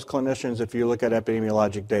all know as clinicians, if you look at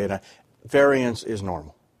epidemiologic data, variance is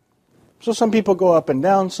normal. So some people go up and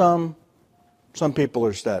down some people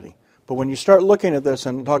are steady. But when you start looking at this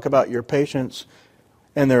and talk about your patients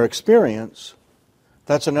and their experience,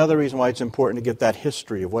 that's another reason why it's important to get that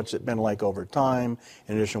history of what's it been like over time,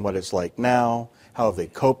 in addition to what it's like now, how have they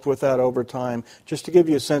coped with that over time, just to give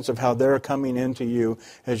you a sense of how they're coming into you,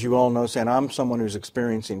 as you all know, saying, I'm someone who's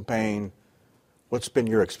experiencing pain. What's been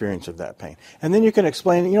your experience of that pain? And then you can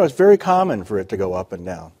explain, it's very common for it to go up and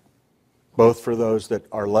down, both for those that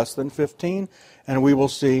are less than 15, and we will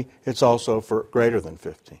see it's also for greater than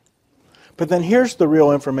 15. But then here's the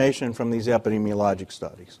real information from these epidemiologic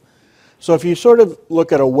studies. So if you sort of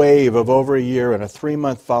look at a wave of over a year and a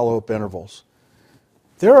 3-month follow-up intervals,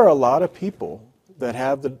 there are a lot of people that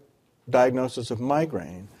have the diagnosis of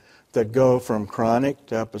migraine that go from chronic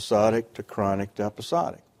to episodic to chronic to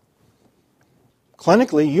episodic.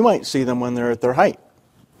 Clinically, you might see them when they're at their height.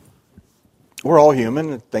 We're all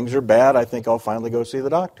human. If things are bad, I think I'll finally go see the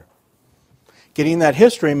doctor. Getting that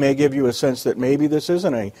history may give you a sense that maybe this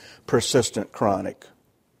isn't a persistent chronic.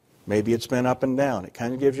 Maybe it's been up and down. It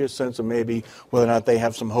kind of gives you a sense of maybe whether or not they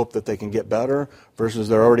have some hope that they can get better versus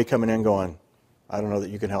they're already coming in going, I don't know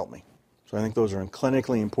that you can help me. So I think those are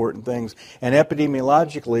clinically important things. And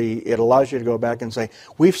epidemiologically, it allows you to go back and say,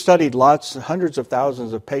 we've studied hundreds of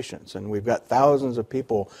thousands of patients, and we've got thousands of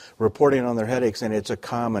people reporting on their headaches, and it's a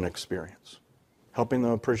common experience, helping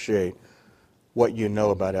them appreciate what you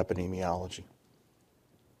know about epidemiology.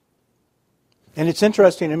 And it's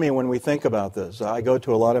interesting to me when we think about this. I go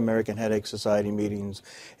to a lot of American Headache Society meetings,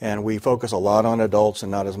 and we focus a lot on adults and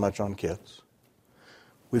not as much on kids.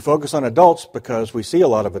 We focus on adults because we see a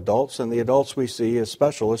lot of adults, and the adults we see as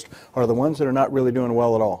specialists are the ones that are not really doing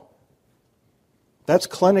well at all. That's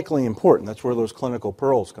clinically important. That's where those clinical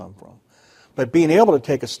pearls come from. But being able to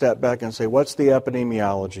take a step back and say, what's the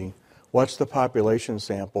epidemiology? What's the population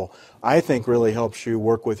sample? I think really helps you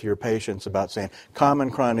work with your patients about saying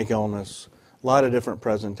common chronic illness, a lot of different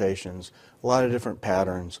presentations, a lot of different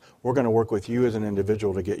patterns. We're going to work with you as an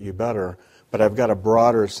individual to get you better, but I've got a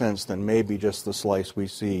broader sense than maybe just the slice we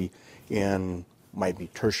see in might be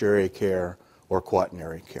tertiary care or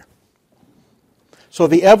quaternary care. So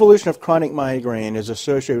the evolution of chronic migraine is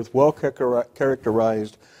associated with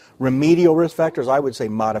well-characterized remedial risk factors, I would say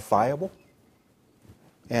modifiable.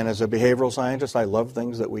 And as a behavioral scientist, I love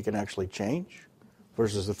things that we can actually change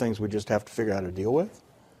versus the things we just have to figure out how to deal with.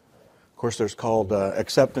 Of course, there's called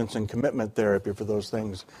acceptance and commitment therapy for those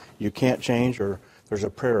things you can't change, or there's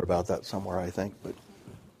a prayer about that somewhere, I think.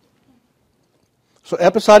 So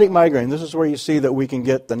episodic migraine, this is where you see that we can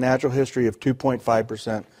get the natural history of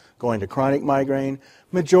 2.5% going to chronic migraine.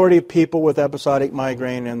 Majority of people with episodic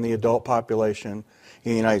migraine in the adult population,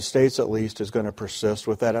 in the United States at least, is going to persist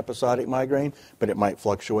with that episodic migraine, but it might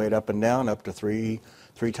fluctuate up and down, up to three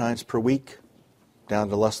times per week, down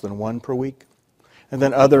to less than one per week. And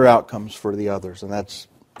then other outcomes for the others, and that's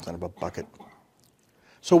kind of a bucket.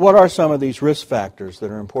 So what are some of these risk factors that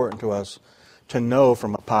are important to us to know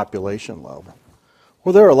from a population level?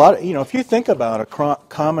 Well, there are a lot of, if you think about a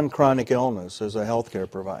common chronic illness as a healthcare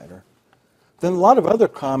provider, then a lot of other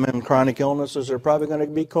common chronic illnesses are probably going to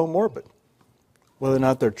be comorbid, whether or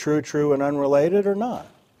not they're true and unrelated or not.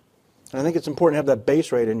 And I think it's important to have that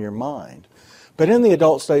base rate in your mind. But in the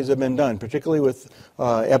adult studies that have been done, particularly with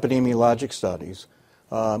epidemiologic studies,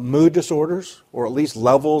 mood disorders, or at least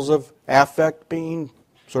levels of affect being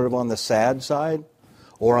sort of on the sad side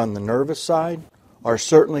or on the nervous side, are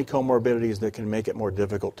certainly comorbidities that can make it more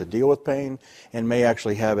difficult to deal with pain and may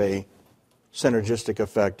actually have a synergistic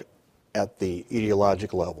effect at the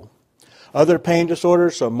etiologic level. Other pain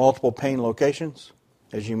disorders, so multiple pain locations,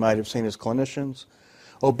 as you might have seen as clinicians.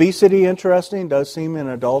 Obesity, interesting, does seem in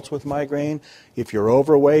adults with migraine. If you're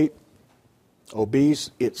overweight,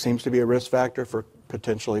 obese, it seems to be a risk factor for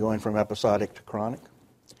potentially going from episodic to chronic.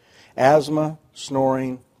 Asthma,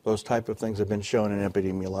 snoring, those type of things have been shown in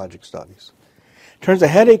epidemiologic studies. In terms of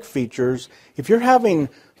headache features, if you're having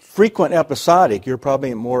frequent episodic, you're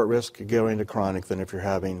probably more at risk of going to chronic than if you're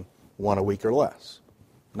having one a week or less.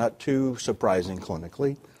 Not too surprising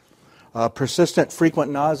clinically. Persistent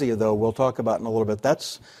frequent nausea, though, we'll talk about in a little bit.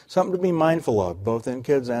 That's something to be mindful of, both in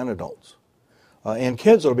kids and adults. In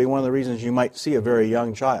kids, it'll be one of the reasons you might see a very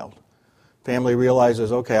young child. Family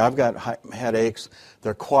realizes, okay, I've got headaches,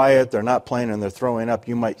 they're quiet, they're not playing, and they're throwing up.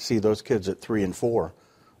 You might see those kids at 3 and 4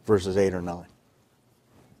 versus 8 or 9.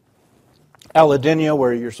 Allodynia,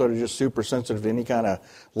 where you're sort of just super sensitive to any kind of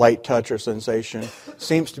light touch or sensation,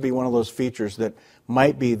 seems to be one of those features that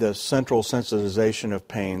might be the central sensitization of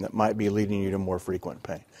pain that might be leading you to more frequent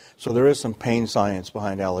pain. So there is some pain science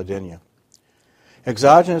behind allodynia.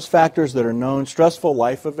 Exogenous factors that are known, stressful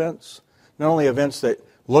life events, not only events that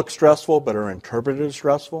look stressful but are interpreted as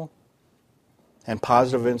stressful, and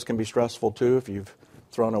positive events can be stressful too. If you've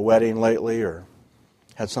thrown a wedding lately or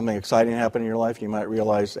had something exciting happen in your life, you might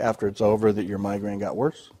realize after it's over that your migraine got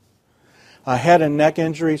worse. Head and neck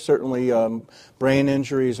injuries, certainly brain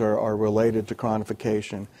injuries are related to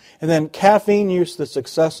chronification. And then caffeine use that's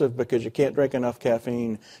excessive because you can't drink enough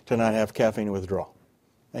caffeine to not have caffeine withdrawal.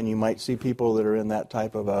 And you might see people that are in that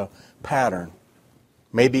type of a pattern.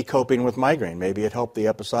 Maybe coping with migraine. Maybe it helped the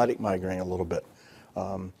episodic migraine a little bit.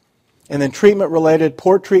 And then treatment-related,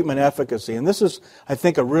 poor treatment efficacy. And this is, I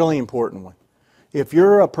think, a really important one. If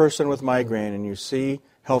you're a person with migraine and you see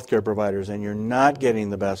healthcare providers and you're not getting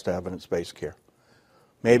the best evidence-based care,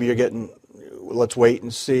 maybe you're getting let's wait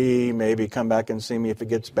and see, maybe come back and see me if it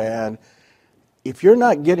gets bad. If you're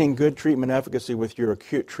not getting good treatment efficacy with your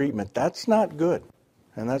acute treatment, that's not good.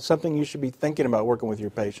 And that's something you should be thinking about working with your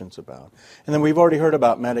patients about. And then we've already heard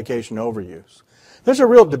about medication overuse. There's a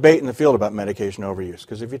real debate in the field about medication overuse,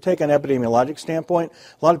 because if you take an epidemiologic standpoint,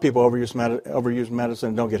 a lot of people overuse medicine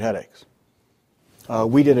and don't get headaches.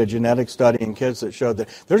 We did a genetic study in kids that showed that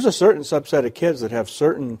there's a certain subset of kids that have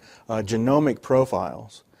certain genomic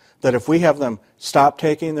profiles that if we have them stop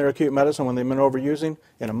taking their acute medicine when they've been overusing,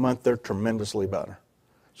 in a month they're tremendously better.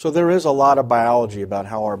 So there is a lot of biology about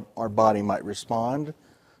how our body might respond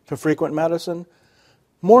to frequent medicine.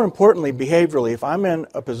 More importantly, behaviorally, if I'm in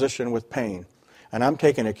a position with pain and I'm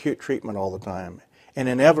taking acute treatment all the time, and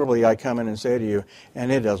inevitably I come in and say to you,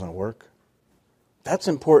 and it doesn't work, that's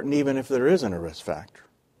important even if there isn't a risk factor.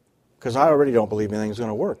 Because I already don't believe anything's going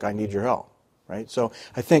to work. I need your help. Right? So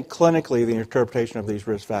I think clinically the interpretation of these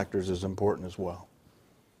risk factors is important as well.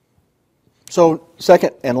 So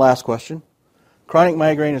second and last question. Chronic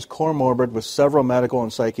migraine is comorbid with several medical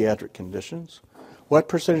and psychiatric conditions. What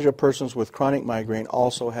percentage of persons with chronic migraine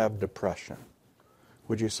also have depression?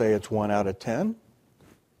 Would you say it's 1 out of 10?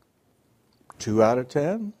 2 out of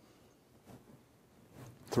 10?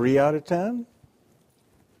 3 out of 10?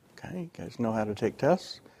 Okay, you guys know how to take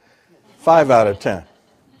tests? 5 out of 10.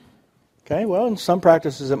 Okay, well, in some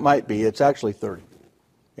practices it might be. It's actually 30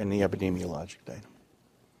 in the epidemiologic data.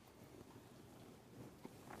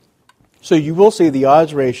 So you will see the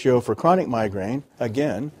odds ratio for chronic migraine,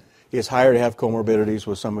 again, is higher to have comorbidities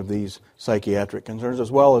with some of these psychiatric concerns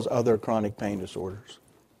as well as other chronic pain disorders.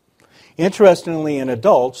 Interestingly, in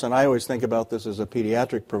adults, and I always think about this as a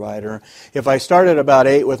pediatric provider, if I started about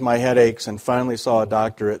 8 with my headaches and finally saw a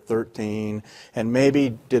doctor at 13 and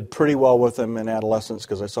maybe did pretty well with them in adolescence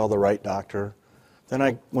because I saw the right doctor, then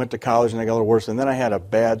I went to college and they got a little worse, and then I had a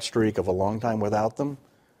bad streak of a long time without them,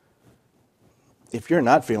 if you're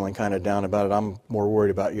not feeling kind of down about it, I'm more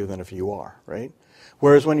worried about you than if you are, right?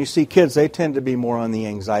 Whereas when you see kids, they tend to be more on the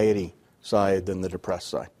anxiety side than the depressed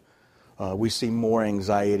side. We see more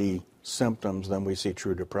anxiety symptoms than we see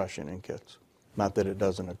true depression in kids. Not that it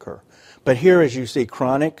doesn't occur. But here, as you see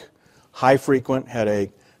chronic, high-frequent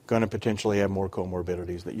headache, going to potentially have more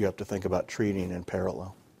comorbidities that you have to think about treating in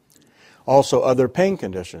parallel. Also, other pain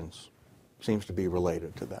conditions seems to be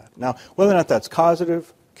related to that. Now, whether or not that's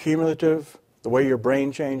causative, cumulative, the way your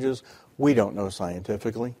brain changes, we don't know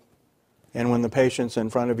scientifically. And when the patient's in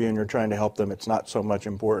front of you and you're trying to help them, it's not so much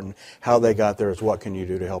important how they got there as what can you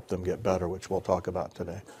do to help them get better, which we'll talk about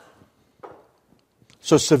today.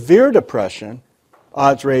 So severe depression,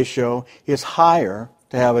 odds ratio, is higher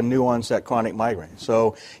to have a new onset chronic migraine.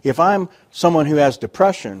 So if I'm someone who has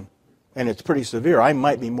depression and it's pretty severe, I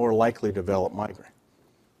might be more likely to develop migraine.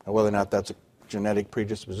 Now, whether or not that's a genetic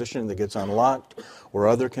predisposition that gets unlocked or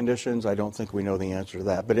other conditions, I don't think we know the answer to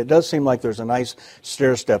that. But it does seem like there's a nice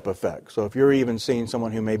stair-step effect. So if you're even seeing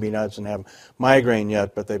someone who maybe doesn't have migraine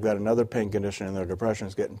yet, but they've got another pain condition and their depression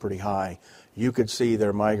is getting pretty high, you could see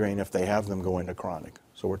their migraine, if they have them, go into chronic.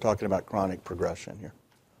 So we're talking about chronic progression here.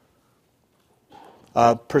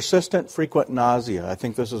 Persistent frequent nausea. I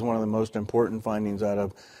think this is one of the most important findings out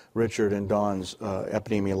of Richard and Dawn's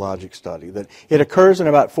epidemiologic study, that it occurs in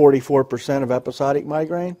about 44% of episodic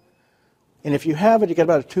migraine. And if you have it, you get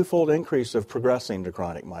about a 2-fold increase of progressing to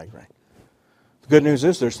chronic migraine. The good news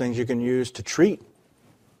is there's things you can use to treat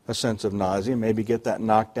a sense of nausea, maybe get that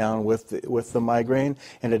knocked down with the migraine,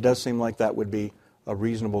 and it does seem like that would be a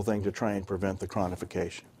reasonable thing to try and prevent the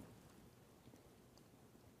chronification.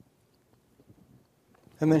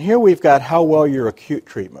 And then here we've got how well your acute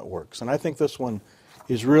treatment works. And I think this one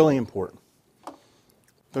is really important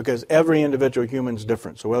because every individual human is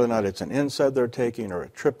different. So whether or not it's an NSAID they're taking or a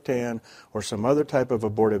triptan or some other type of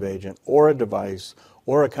abortive agent or a device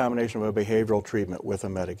or a combination of a behavioral treatment with a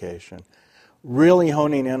medication, really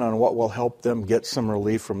honing in on what will help them get some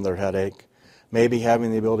relief from their headache, maybe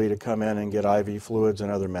having the ability to come in and get IV fluids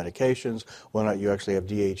and other medications, whether or not you actually have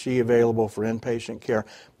DHE available for inpatient care.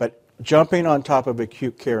 But jumping on top of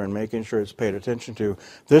acute care and making sure it's paid attention to,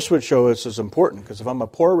 this would show us is important, because if I'm a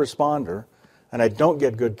poor responder and I don't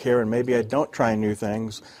get good care and maybe I don't try new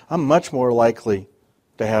things, I'm much more likely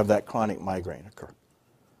to have that chronic migraine occur.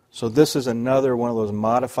 So this is another one of those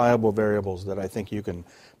modifiable variables that I think you can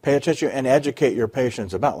pay attention and educate your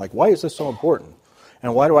patients about. Like, why is this so important?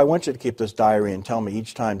 And why do I want you to keep this diary and tell me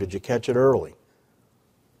each time, did you catch it early?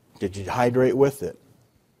 Did you hydrate with it?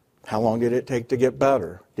 How long did it take to get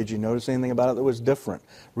better? Did you notice anything about it that was different?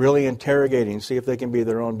 Really interrogating, see if they can be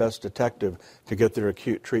their own best detective to get their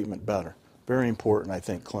acute treatment better. Very important, I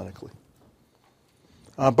think, clinically.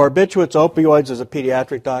 Barbiturates, opioids, as a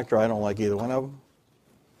pediatric doctor, I don't like either one of them.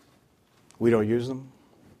 We don't use them.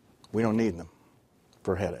 We don't need them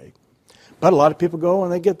for headache. But a lot of people go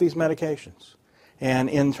and they get these medications. And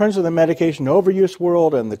in terms of the medication overuse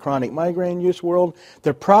world and the chronic migraine use world,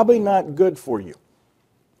 they're probably not good for you.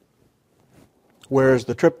 Whereas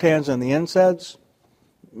the triptans and the NSAIDs,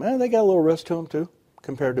 they got a little risk to them too,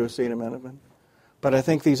 compared to acetaminophen. But I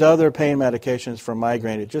think these other pain medications for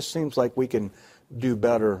migraine, it just seems like we can do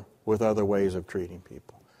better with other ways of treating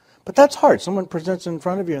people. But that's hard. Someone presents in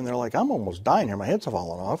front of you and they're like, I'm almost dying here, my head's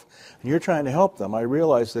falling off, and you're trying to help them. I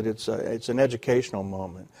realize that it's an educational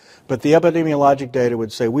moment. But the epidemiologic data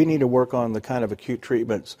would say we need to work on the kind of acute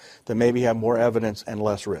treatments that maybe have more evidence and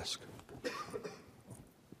less risk.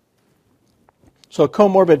 So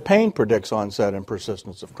comorbid pain predicts onset and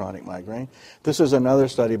persistence of chronic migraine. This is another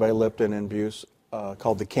study by Lipton and Buse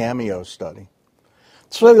called the CAMEO study.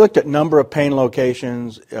 So they looked at number of pain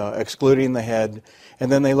locations, excluding the head,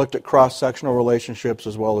 and then they looked at cross-sectional relationships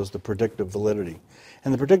as well as the predictive validity.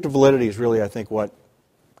 And the predictive validity is really, I think, what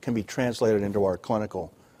can be translated into our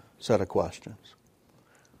clinical set of questions.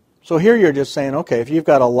 So here you're just saying, okay, if you've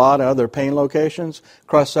got a lot of other pain locations,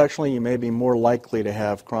 cross-sectionally you may be more likely to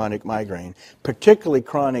have chronic migraine, particularly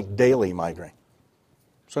chronic daily migraine.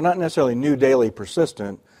 So not necessarily new daily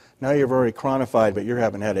persistent. Now you're very chronified, but you're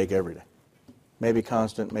having headache every day. Maybe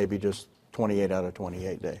constant, maybe just 28 out of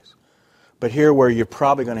 28 days. But here where you're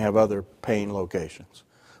probably going to have other pain locations,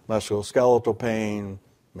 musculoskeletal pain,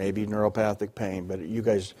 maybe neuropathic pain, but you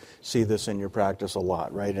guys see this in your practice a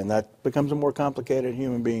lot, right? And that becomes a more complicated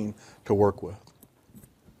human being to work with.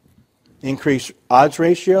 Increased odds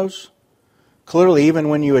ratios. Clearly, even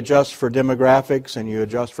when you adjust for demographics and you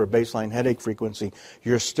adjust for baseline headache frequency,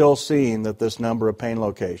 you're still seeing that this number of pain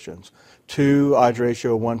locations, 2 odds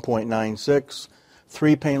ratio of 1.96,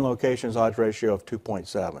 3 pain locations odds ratio of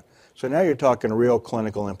 2.7. So now you're talking real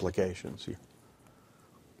clinical implications here.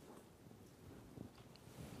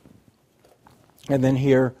 And then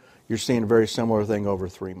here, you're seeing a very similar thing over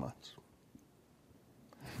 3 months.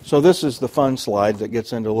 So this is the fun slide that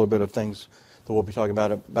gets into a little bit of things that we'll be talking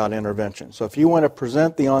about intervention. So if you want to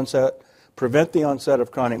prevent the onset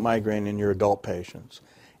of chronic migraine in your adult patients,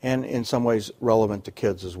 and in some ways relevant to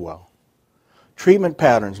kids as well. Treatment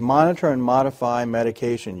patterns, monitor and modify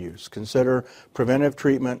medication use. Consider preventive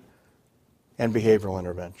treatment and behavioral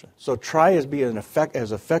intervention. So try as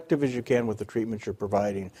effective as you can with the treatments you're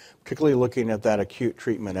providing, particularly looking at that acute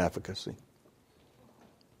treatment efficacy.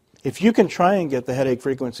 If you can try and get the headache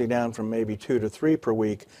frequency down from maybe 2 to 3 per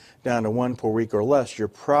week down to 1 per week or less, you're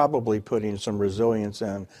probably putting some resilience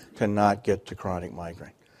in to not get to chronic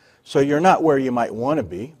migraine. So you're not where you might want to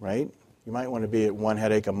be, right? You might want to be at 1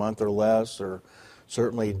 headache a month or less, or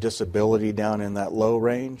certainly disability down in that low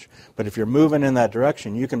range. But if you're moving in that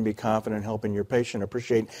direction, you can be confident in helping your patient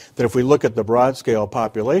appreciate that if we look at the broad scale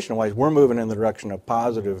population-wise, we're moving in the direction of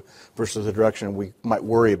positive versus the direction we might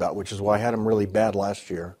worry about, which is why I had them really bad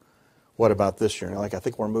last year. What about this year? And I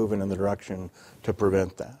think we're moving in the direction to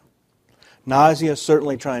prevent that. Nausea,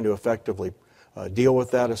 certainly trying to effectively deal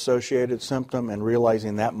with that associated symptom and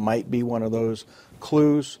realizing that might be one of those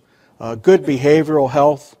clues. Good behavioral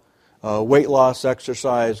health, weight loss,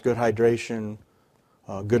 exercise, good hydration,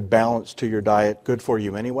 good balance to your diet, good for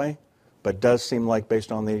you anyway, but does seem like,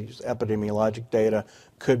 based on these epidemiologic data,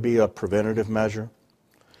 could be a preventative measure.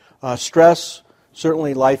 Stress,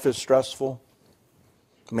 certainly life is stressful.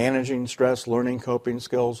 Managing stress, learning coping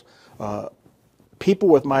skills. People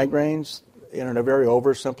with migraines, in a very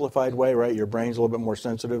oversimplified way, right? Your brain's a little bit more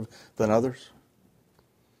sensitive than others.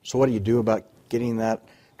 So what do you do about getting that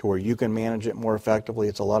to where you can manage it more effectively?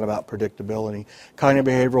 It's a lot about predictability. Cognitive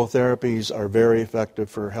behavioral therapies are very effective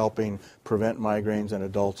for helping prevent migraines in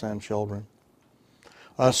adults and children.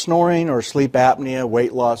 Snoring or sleep apnea,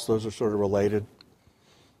 weight loss, those are sort of related.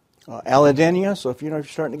 Allodynia, so if you're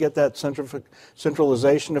starting to get that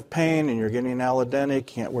centralization of pain and you're getting allodynic,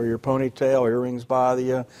 can't wear your ponytail, earrings bother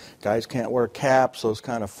you, guys can't wear caps, those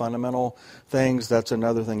kind of fundamental things, that's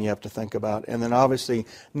another thing you have to think about. And then obviously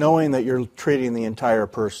knowing that you're treating the entire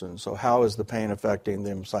person. So how is the pain affecting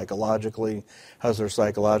them psychologically? How's their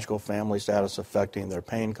psychological family status affecting their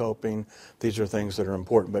pain coping? These are things that are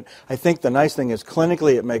important. But I think the nice thing is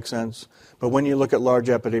clinically it makes sense. But when you look at large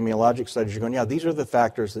epidemiologic studies, you're going, yeah, these are the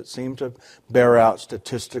factors that seem to bear out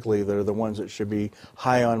statistically that are the ones that should be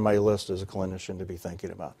high on my list as a clinician to be thinking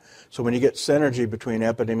about. So when you get synergy between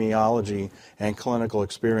epidemiology and clinical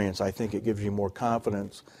experience, I think it gives you more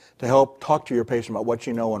confidence to help talk to your patient about what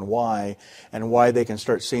you know and why they can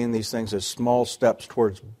start seeing these things as small steps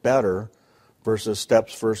towards better versus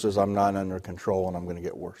steps versus I'm not under control and I'm going to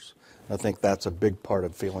get worse. I think that's a big part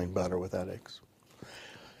of feeling better with headaches.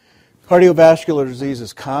 Cardiovascular disease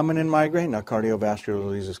is common in migraine. Now,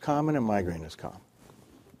 cardiovascular disease is common and migraine is common.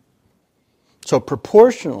 So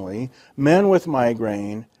proportionally, men with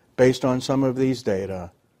migraine, based on some of these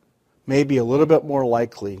data, may be a little bit more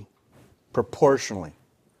likely proportionally.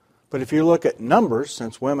 But if you look at numbers,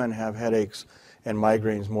 since women have headaches and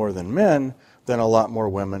migraines more than men, then a lot more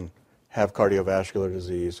women have cardiovascular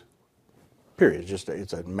disease, period.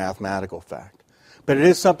 It's a mathematical fact. But it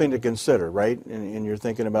is something to consider, right? And you're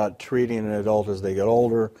thinking about treating an adult as they get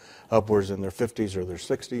older, upwards in their 50s or their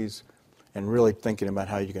 60s, and really thinking about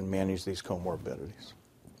how you can manage these comorbidities.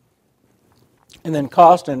 And then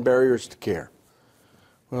cost and barriers to care.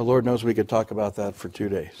 Well, Lord knows we could talk about that for 2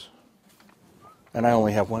 days. And I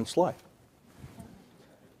only have one slide.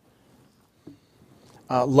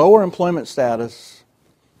 Lower employment status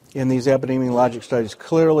in these epidemiologic studies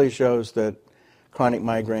clearly shows that chronic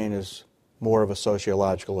migraine is more of a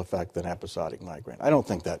sociological effect than episodic migraine. I don't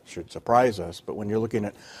think that should surprise us, but when you're looking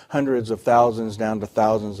at hundreds of thousands down to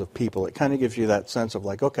thousands of people, it kind of gives you that sense of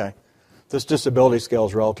like, okay, this disability scale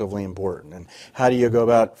is relatively important. And how do you go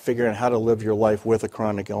about figuring out how to live your life with a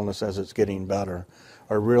chronic illness as it's getting better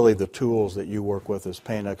are really the tools that you work with as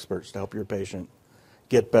pain experts to help your patient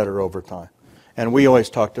get better over time. And we always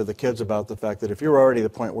talk to the kids about the fact that if you're already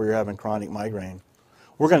at the point where you're having chronic migraine,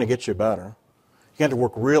 we're going to get you better. You have to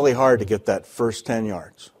work really hard to get that first 10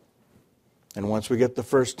 yards. And once we get the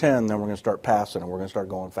first 10, then we're going to start passing and we're going to start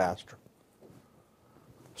going faster.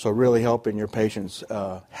 So really helping your patients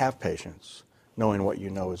have patience, knowing what you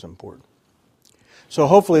know is important. So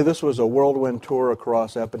hopefully this was a whirlwind tour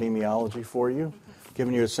across epidemiology for you,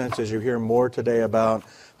 giving you a sense as you hear more today about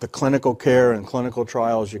the clinical care and clinical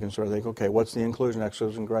trials, you can sort of think, okay, what's the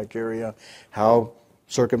inclusion-exclusion criteria? How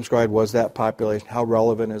circumscribed was that population? How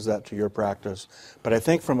relevant is that to your practice? But I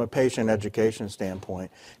think from a patient education standpoint,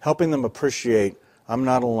 helping them appreciate, I'm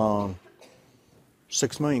not alone.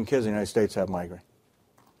 6 million kids in the United States have migraine.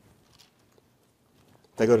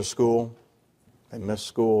 They go to school, they miss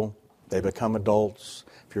school, they become adults.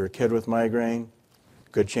 If you're a kid with migraine,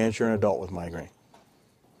 good chance you're an adult with migraine.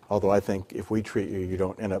 Although I think if we treat you, you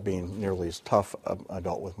don't end up being nearly as tough an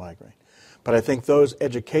adult with migraine. But I think those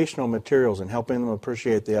educational materials and helping them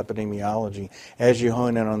appreciate the epidemiology as you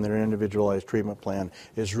hone in on their individualized treatment plan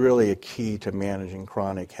is really a key to managing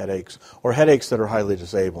chronic headaches or headaches that are highly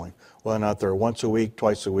disabling, whether or not they're once a week,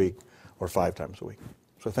 twice a week, or 5 times a week.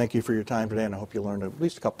 So thank you for your time today, and I hope you learned at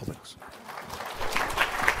least a couple things.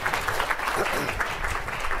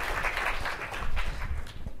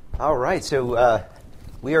 All right, so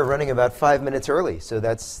we are running about 5 minutes early, so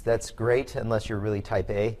that's great, unless you're really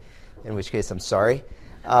type A, in which case I'm sorry.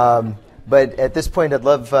 But at this point, I'd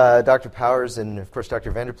love Dr. Powers and, of course,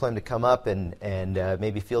 Dr. Vanderplem to come up and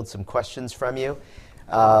maybe field some questions from you.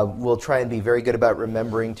 We'll try and be very good about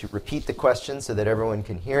remembering to repeat the question so that everyone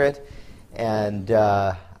can hear it. And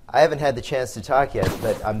I haven't had the chance to talk yet,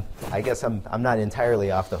 but I guess I'm not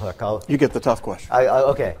entirely off the hook. You get the tough question.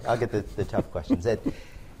 Okay, I'll get the tough questions.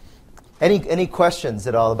 Any questions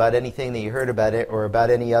at all about anything that you heard about it or about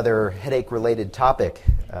any other headache-related topic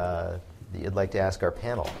that you'd like to ask our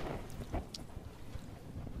panel?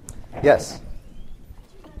 Yes?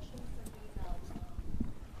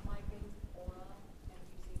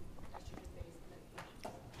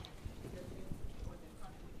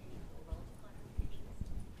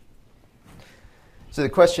 So the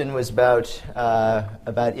question was about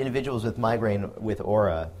individuals with migraine with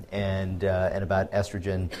aura and about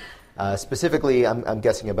estrogen. Specifically, I'm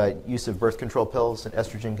guessing about use of birth control pills and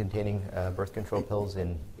estrogen-containing birth control pills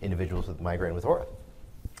in individuals with migraine with aura.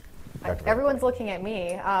 Everyone's looking at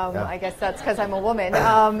me. I guess that's because I'm a woman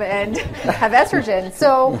and have estrogen.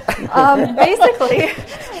 So basically...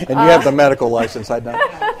 And you have the medical license, I know.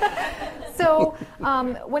 So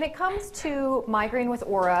when it comes to migraine with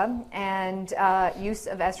aura and use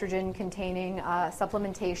of estrogen-containing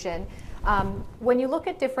supplementation, when you look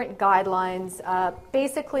at different guidelines,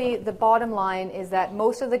 basically the bottom line is that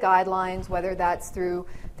most of the guidelines, whether that's through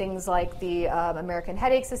things like the American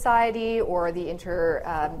Headache Society or the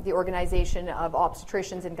Organization of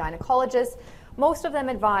Obstetricians and Gynecologists, most of them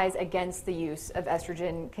advise against the use of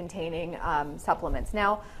estrogen-containing supplements.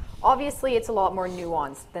 Now, obviously, it's a lot more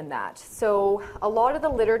nuanced than that. So a lot of the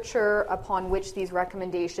literature upon which these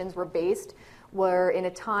recommendations were based were in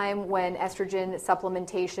a time when estrogen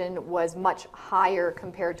supplementation was much higher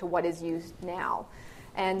compared to what is used now.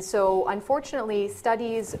 And so, unfortunately,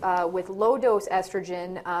 studies with low-dose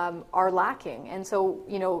estrogen are lacking. And so,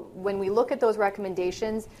 when we look at those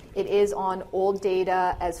recommendations, it is on old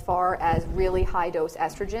data as far as really high-dose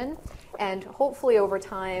estrogen. and hopefully over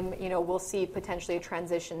time, we'll see potentially a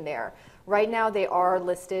transition there. Right now, they are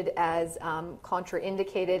listed as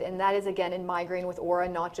contraindicated, and that is, again, in migraine with aura,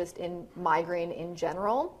 not just in migraine in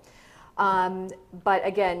general. But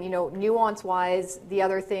again, nuance-wise, the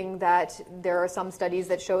other thing that there are some studies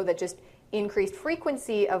that show that just increased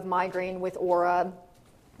frequency of migraine with aura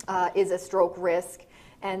is a stroke risk.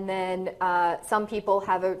 And then some people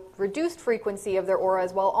have a reduced frequency of their aura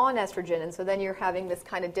as well on estrogen, and so then you're having this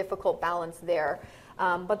kind of difficult balance there.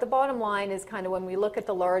 But the bottom line is kind of when we look at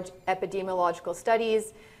the large epidemiological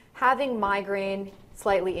studies, having migraine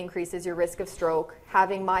slightly increases your risk of stroke.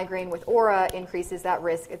 Having migraine with aura increases that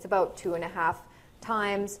risk. It's about 2.5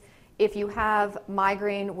 times. If you have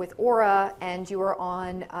migraine with aura and you are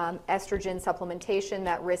on estrogen supplementation,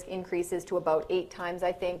 that risk increases to about 8 times,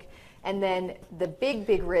 I think. And then the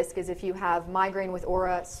big risk is if you have migraine with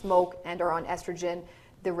aura, smoke, and are on estrogen,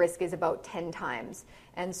 the risk is about 10 times.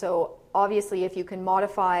 And so obviously if you can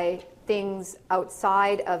modify things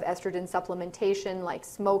outside of estrogen supplementation like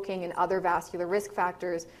smoking and other vascular risk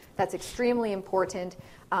factors, that's extremely important.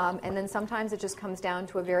 And then sometimes it just comes down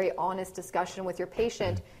to a very honest discussion with your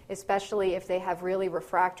patient, especially if they have really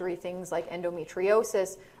refractory things like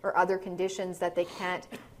endometriosis or other conditions that they can't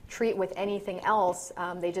treat with anything else.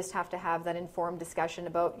 They just have to have that informed discussion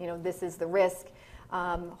about, this is the risk.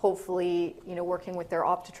 Hopefully, working with their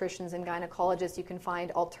obstetricians and gynecologists, you can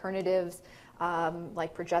find alternatives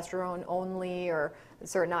like progesterone only or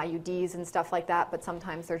certain IUDs and stuff like that, but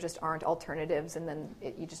sometimes there just aren't alternatives, and then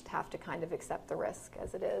you just have to kind of accept the risk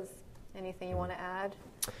as it is. Anything you want to add?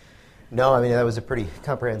 No, I mean, that was a pretty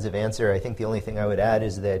comprehensive answer. I think the only thing I would add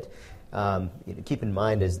is that keep in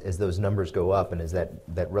mind as those numbers go up and as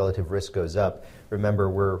that relative risk goes up, remember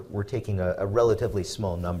we're taking a relatively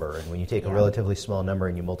small number, and when you take a relatively small number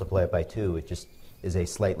and you multiply it by 2, it just is a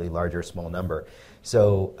slightly larger small number.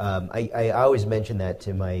 So I always mention that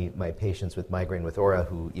to my patients with migraine with aura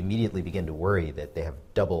who immediately begin to worry that they have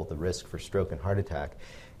double the risk for stroke and heart attack,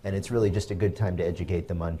 and it's really just a good time to educate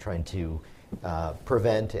them on trying to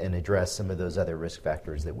prevent and address some of those other risk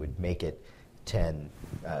factors that would make it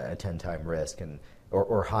a 10-time risk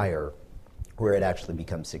or higher, where it actually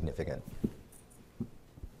becomes significant.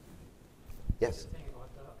 Yes? Think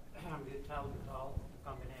about the butalbital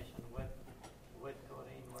combination with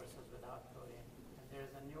codeine versus without codeine. And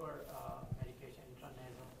there's a newer medication,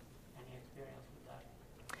 intranasal. Any experience with that?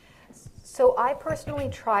 So I personally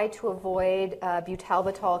try to avoid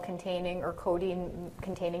butalbital containing or codeine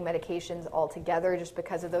containing medications altogether, just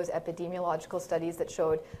because of those epidemiological studies that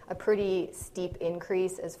showed a pretty steep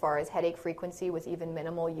increase as far as headache frequency with even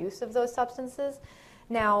minimal use of those substances.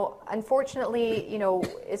 Now, unfortunately,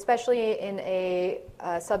 especially in a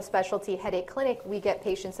subspecialty headache clinic, we get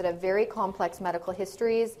patients that have very complex medical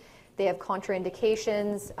histories. They have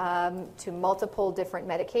contraindications to multiple different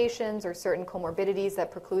medications or certain comorbidities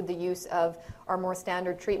that preclude the use of our more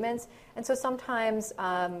standard treatments. And so sometimes,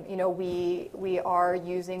 we are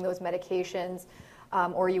using those medications,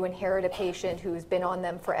 or you inherit a patient who's been on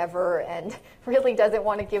them forever and really doesn't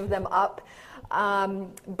want to give them up.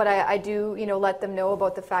 But I do, let them know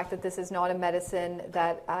about the fact that this is not a medicine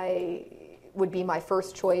that I would be my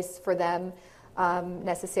first choice for them.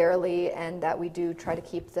 Necessarily, and that we do try to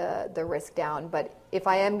keep the risk down. But if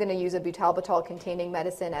I am going to use a butalbital-containing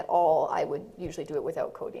medicine at all, I would usually do it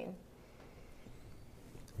without codeine.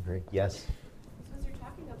 Great. Yes? So as you're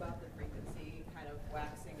talking about the frequency kind of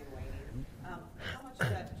waxing and waning, how much of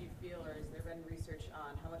that do you feel, or has there been research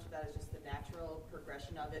on how much of that is just the natural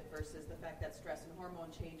progression of it versus the fact that stress and hormone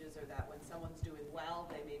changes, or that when someone's doing well,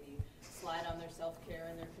 they maybe slide on their self-care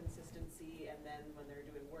and their consistency, and then when they're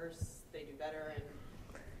doing worse, they do better? And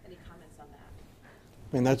any comments on that?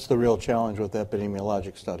 I mean, that's the real challenge with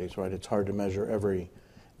epidemiologic studies, right? It's hard to measure every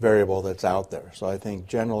variable that's out there. So I think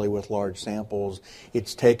generally with large samples,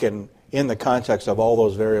 it's taken in the context of all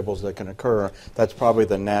those variables that can occur. That's probably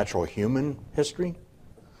the natural human history.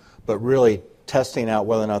 But really testing out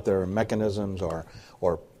whether or not there are mechanisms or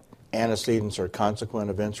antecedents or consequent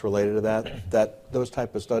events related to that those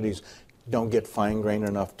type of studies don't get fine-grained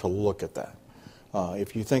enough to look at that.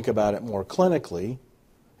 If you think about it more clinically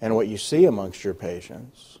and what you see amongst your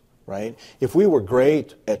patients, right? If we were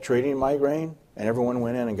great at treating migraine and everyone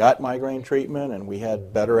went in and got migraine treatment and we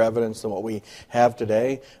had better evidence than what we have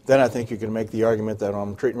today, then I think you can make the argument that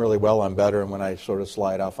I'm treating really well, I'm better, and when I sort of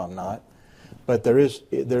slide off, I'm not. But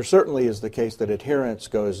there certainly is the case that adherence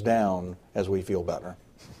goes down as we feel better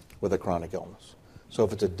with a chronic illness. So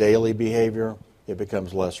if it's a daily behavior, it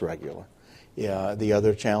becomes less regular. Yeah, the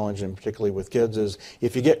other challenge, and particularly with kids, is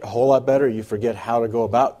if you get a whole lot better, you forget how to go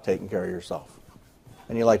about taking care of yourself.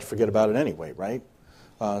 And you like to forget about it anyway, right?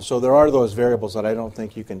 So there are those variables that I don't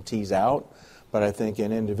think you can tease out, but I think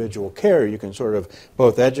in individual care you can sort of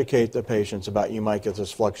both educate the patients about you might get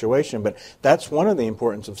this fluctuation, but that's one of the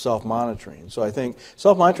importance of self-monitoring. So I think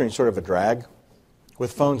self-monitoring is sort of a drag.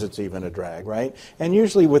 With phones it's even a drag, right? And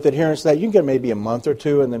usually with adherence to that you can get maybe a month or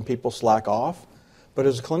two and then people slack off. But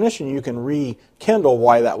as a clinician you can rekindle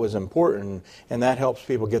why that was important, and that helps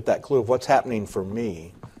people get that clue of what's happening for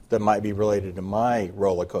me that might be related to my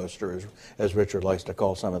roller coaster, as Richard likes to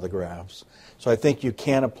call some of the graphs. So I think you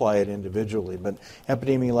can apply it individually, but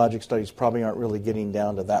epidemiologic studies probably aren't really getting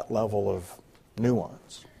down to that level of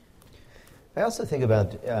nuance. I also think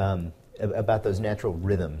about those natural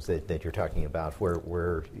rhythms that you're talking about,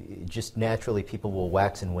 where just naturally people will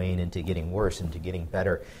wax and wane into getting worse, into getting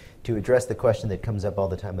better, to address the question that comes up all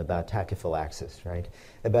the time about tachyphylaxis, right?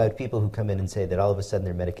 About people who come in and say that all of a sudden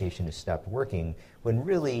their medication has stopped working, when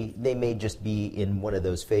really they may just be in one of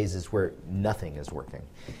those phases where nothing is working.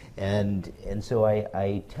 And so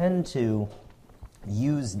I tend to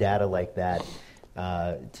use data like that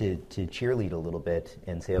to cheerlead a little bit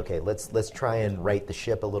and say, okay, let's try and right the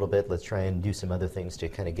ship a little bit. Let's try and do some other things to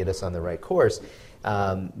kind of get us on the right course.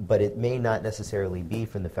 But it may not necessarily be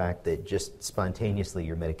from the fact that just spontaneously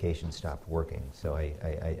your medication stopped working. So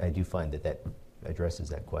I do find that addresses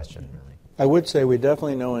that question, really. I would say we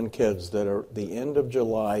definitely know in kids that are the end of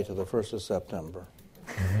July to the 1st of September,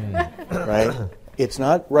 right? It's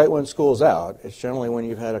not right when school's out. It's generally when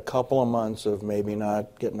you've had a couple of months of maybe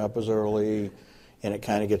not getting up as early, and it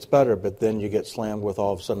kind of gets better, but then you get slammed with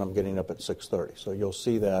all of a sudden I'm getting up at 6:30. So you'll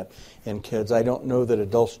see that in kids. I don't know that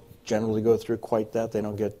adults generally go through quite that. They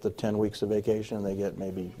don't get the 10 weeks of vacation. They get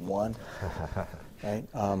maybe one. Right?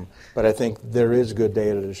 But I think there is good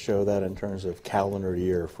data to show that in terms of calendar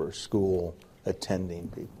year for school attending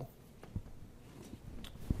people.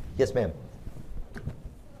 Yes, ma'am.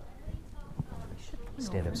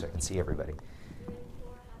 Stand up so I can see everybody.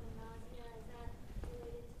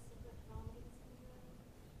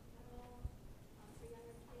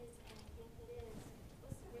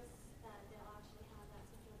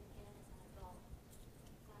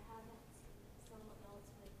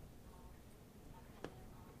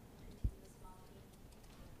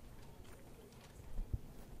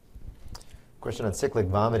 Question on cyclic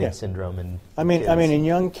vomiting syndrome and kids. in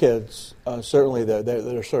young kids, certainly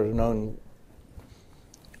they're sort of known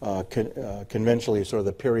conventionally sort of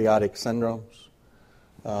the periodic syndromes.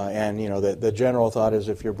 And the general thought is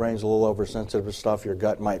if your brain's a little oversensitive to stuff, your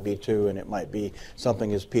gut might be too, and it might be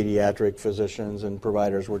something as pediatric physicians and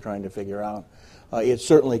providers were trying to figure out. It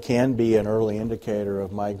certainly can be an early indicator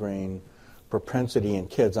of migraine propensity in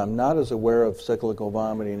kids. I'm not as aware of cyclical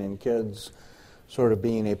vomiting in kids sort of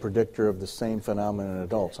being a predictor of the same phenomenon in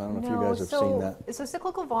adults. I don't know if you guys have seen that. So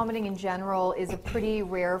cyclical vomiting in general is a pretty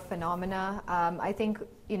rare phenomena. I think,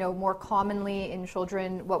 more commonly in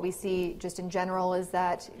children, what we see just in general is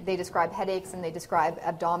that they describe headaches and they describe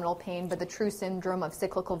abdominal pain, but the true syndrome of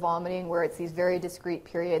cyclical vomiting, where it's these very discrete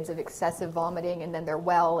periods of excessive vomiting and then they're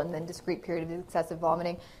well and then discrete period of excessive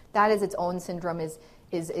vomiting, that is its own syndrome,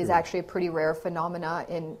 is actually a pretty rare phenomena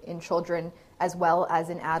in children as well as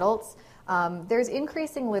in adults. There's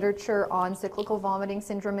increasing literature on cyclical vomiting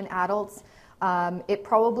syndrome in adults. It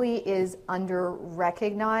probably is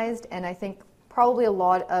under-recognized, and I think probably a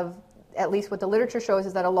lot of, at least what the literature shows,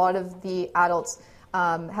 is that a lot of the adults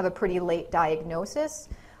have a pretty late diagnosis.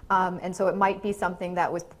 And so it might be something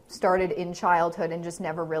that was started in childhood and just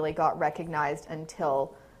never really got recognized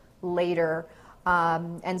until later.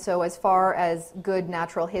 And so as far as good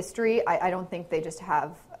natural history, I don't think they just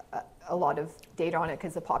have a lot of data on it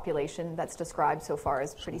because the population that's described so far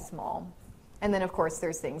is pretty small. And then, of course,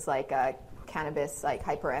 there's things like cannabis, like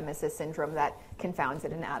hyperemesis syndrome that confounds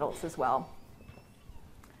it in adults as well.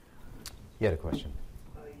 You had a question?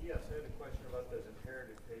 Yes, I had a question about those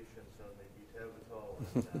inherited patients on the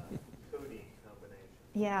butalbital and codeine combination.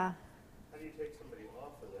 Yeah. How do you take somebody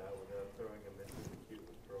off of that without throwing them into acute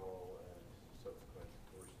withdrawal and subsequent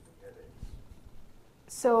worsening headaches?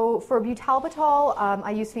 So for butalbital, I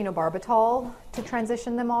use phenobarbital to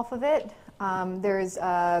transition them off of it. There's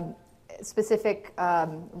specific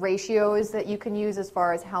ratios that you can use as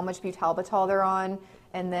far as how much butalbital they're on,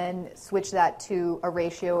 and then switch that to a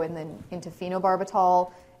ratio and then into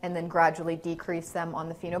phenobarbital, and then gradually decrease them on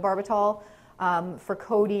the phenobarbital. For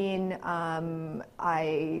codeine,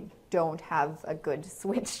 I don't have a good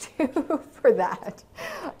switch to for that.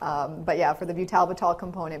 But yeah, for the butalbital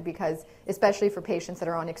component, because especially for patients that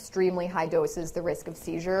are on extremely high doses, the risk of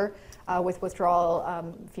seizure with withdrawal,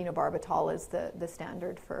 phenobarbital is the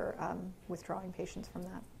standard for withdrawing patients from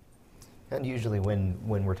that. And usually when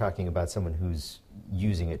we're talking about someone who's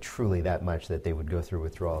using it truly that much that they would go through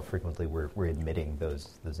withdrawal, frequently we're admitting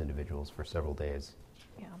those individuals for several days.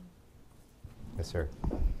 Yeah. Yes, sir. I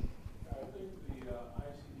think the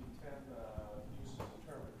ICD-10 uses the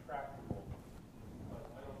term intractable, but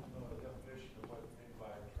I don't know the definition of what it means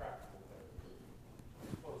by intractable therapy.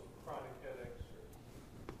 As opposed to chronic headaches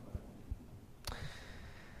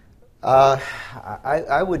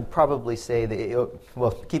I would probably say that,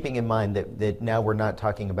 well, keeping in mind that now we're not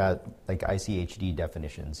talking about like ICHD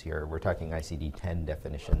definitions here. We're talking ICD-10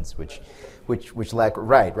 definitions, which lack,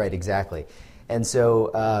 right, exactly. And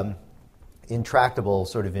so intractable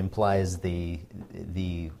sort of implies the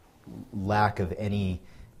lack of any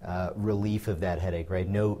relief of that headache, right?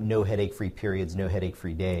 No headache-free periods, no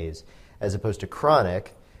headache-free days, as opposed to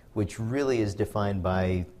chronic, which really is defined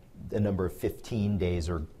by a number of 15 days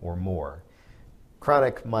or more.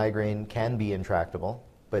 Chronic migraine can be intractable,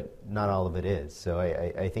 but not all of it is. So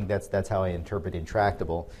I think that's how I interpret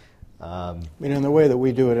intractable. I mean, in the way that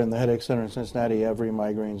we do it in the Headache Center in Cincinnati, every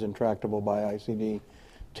migraine is intractable by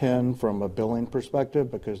ICD-10 from a billing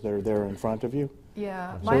perspective because they're there in front of you.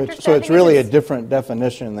 Yeah. So it's really a different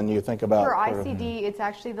definition than you think about. For ICD, it's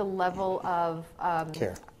actually the level of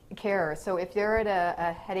care. So if they're at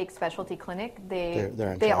a headache specialty clinic,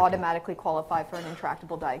 they automatically qualify for an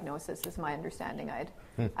intractable diagnosis, is my understanding.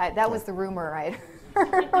 That was the rumor I'd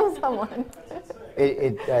heard from someone.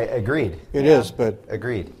 Agreed. It is, but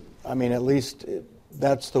agreed. I mean, at least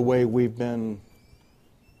that's the way we've been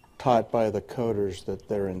taught by the coders that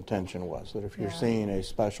their intention was, that if you're seeing a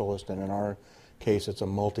specialist, and in our case it's a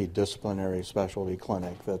multidisciplinary specialty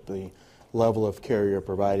clinic, that the level of care you're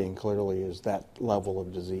providing clearly is that level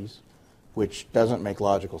of disease, which doesn't make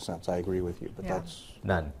logical sense. I agree with you, but that's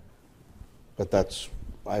none. But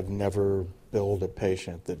I've never billed a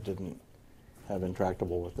patient that didn't have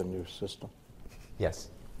intractable with the new system. Yes.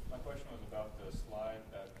 My question was about the slide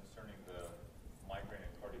concerning the migraine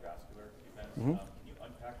and cardiovascular events. Mm-hmm. Can you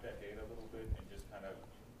unpack that data a little bit and just kind of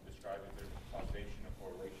describe if there's a causation or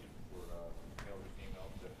correlation for males and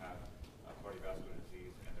females that have cardiovascular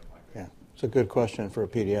disease and their migraine? Yeah, it's a good question for a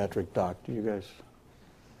pediatric doc. Do you guys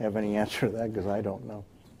have any answer to that? Because I don't know.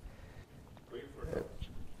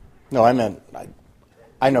 No, I meant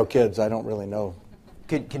I know kids. I don't really know.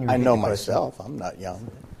 Can you I know repeat the myself. I'm not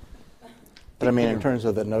young. But I mean, in terms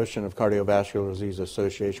of the notion of cardiovascular disease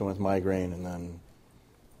association with migraine and then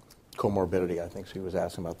comorbidity, I think she was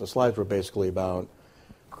asking about. The slides were basically about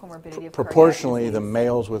Comorbidity of proportionally cardiac the disease.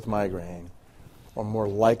 males with migraine are more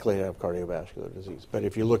likely to have cardiovascular disease. But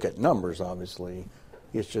if you look at numbers, obviously,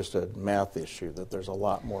 it's just a math issue that there's a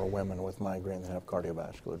lot more women with migraine that have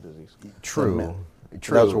cardiovascular disease. True. than men.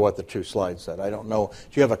 That's what the two slides said. I don't know.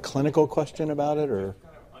 Do you have a clinical question about it, or?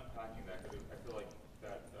 Kind of unpacking that, because I feel like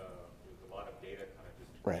that there's a lot of data kind of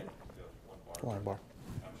just Right. into One bar.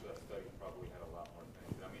 I'm sure that study probably had a lot more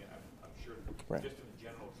things. I mean, I'm sure Right. just in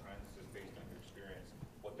general trends, just based on your experience,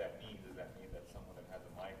 what that means, does that mean that someone that has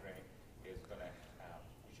a migraine is going to have,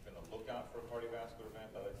 we should be on the lookout for a cardiovascular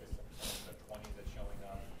event? Let's say someone in their 20s that's showing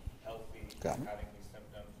up healthy, having these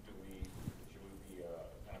symptoms, should we be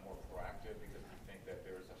kind of more proactive because we think that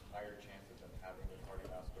there's a higher chance of them having a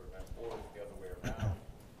cardiovascular event, or is it the other way around,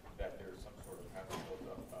 that there's some sort of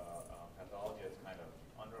pathology that's kind of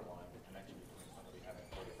underlying the connection between somebody having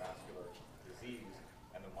cardiovascular disease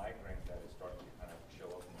and the migraine that is starting to kind of show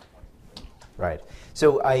up in the 20s. Right.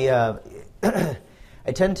 So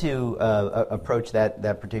I tend to approach that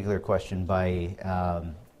particular question by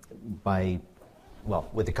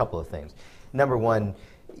with a couple of things. Number one,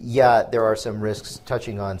 there are some risks,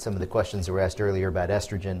 touching on some of the questions that were asked earlier about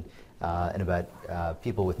estrogen and about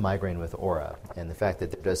people with migraine with aura, and the fact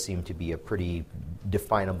that there does seem to be a pretty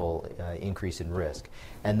definable increase in risk.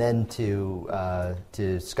 And then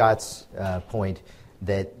to Scott's point,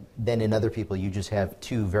 that then in other people you just have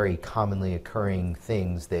two very commonly occurring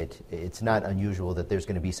things that it's not unusual that there's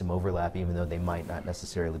going to be some overlap, even though they might not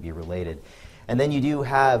necessarily be related. And then you do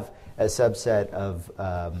have a subset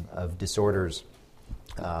of disorders.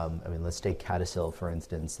 I mean, let's take Catacil, for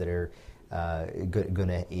instance, that are going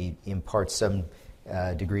to impart some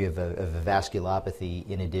degree of a vasculopathy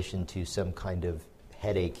in addition to some kind of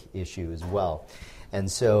headache issue as well. And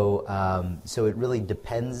so it really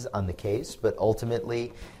depends on the case, but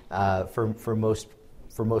ultimately, for most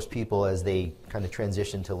people, as they kind of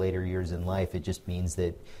transition to later years in life, it just means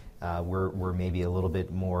that we're maybe a little bit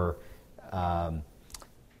more. I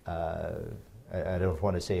don't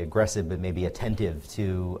want to say aggressive, but maybe attentive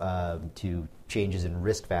to changes in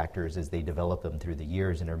risk factors as they develop them through the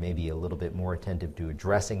years, and are maybe a little bit more attentive to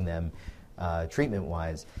addressing them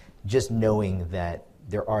treatment-wise, just knowing that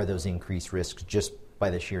there are those increased risks just by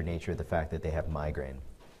the sheer nature of the fact that they have migraine.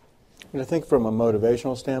 And I think from a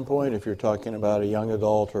motivational standpoint, if you're talking about a young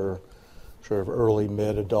adult or sort of early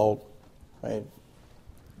mid-adult, right,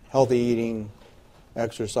 healthy eating,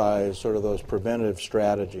 exercise, sort of those preventive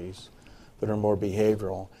strategies that are more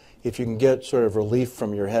behavioral. If you can get sort of relief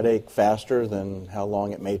from your headache faster than how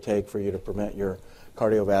long it may take for you to prevent your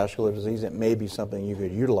cardiovascular disease, it may be something you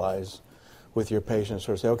could utilize with your patients,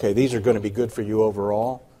 sort of say, okay, these are going to be good for you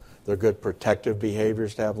overall. They're good protective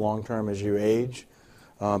behaviors to have long-term as you age.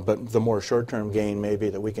 But the more short-term gain may be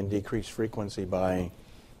that we can decrease frequency by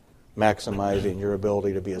maximizing your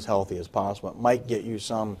ability to be as healthy as possible. It might get you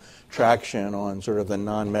some traction on sort of the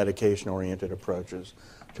non-medication-oriented approaches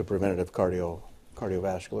to preventative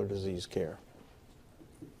cardiovascular disease care.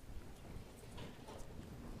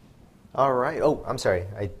 All right. Oh, I'm sorry.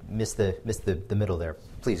 I missed the middle there.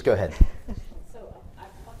 Please, go ahead. So I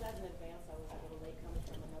apologize in advance. I was a little late coming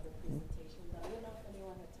from another presentation. But I don't know if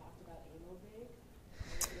anyone had talked about Aimovig.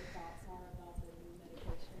 What your thoughts are about the new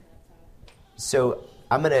medication that's out. So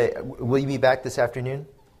I'm going to, will you be back this afternoon?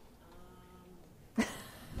 No,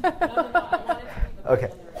 I wanted to be the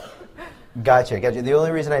Okay. Gotcha. The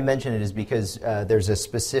only reason I mention it is because there's a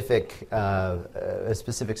specific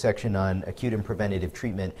section on acute and preventative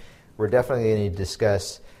treatment. We're definitely going to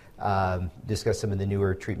discuss some of the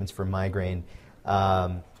newer treatments for migraine.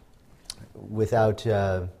 Without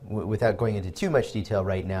going into too much detail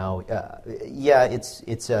right now, it's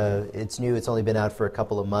new. It's only been out for a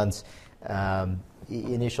couple of months.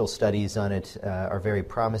 Initial studies on it are very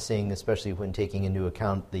promising, especially when taking into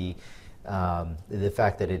account the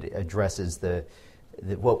fact that it addresses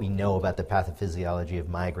what we know about the pathophysiology of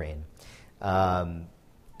migraine. On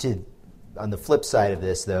the flip side of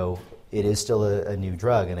this, though, it is still a new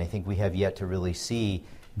drug, and I think we have yet to really see,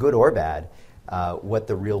 good or bad, what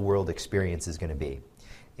the real-world experience is going to be.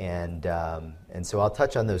 And so I'll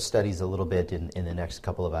touch on those studies a little bit in the next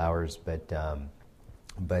couple of hours, but I'm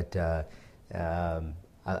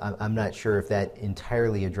not sure if that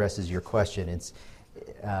entirely addresses your question. It's,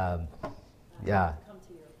 yeah. Come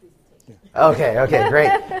to your presentation. Okay,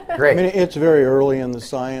 great. I mean, it's very early in the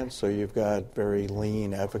science, so you've got very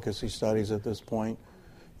lean efficacy studies at this point.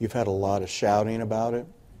 You've had a lot of shouting about it.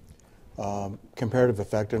 Comparative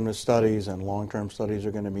effectiveness studies and long-term studies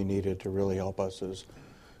are going to be needed to really help us as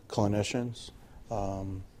clinicians,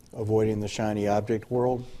 avoiding the shiny object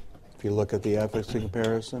world, if you look at the efficacy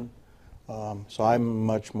comparison. So I'm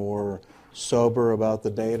much more sober about the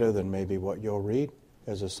data than maybe what you'll read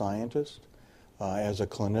as a scientist. As a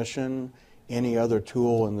clinician, any other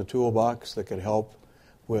tool in the toolbox that could help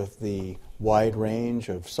with the wide range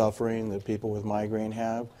of suffering that people with migraine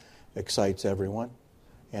have excites everyone.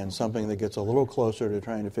 And something that gets a little closer to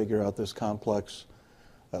trying to figure out this complex,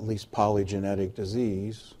 at least polygenetic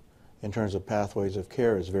disease in terms of pathways of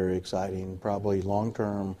care is very exciting. Probably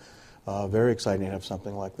long-term, very exciting to have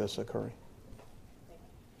something like this occurring.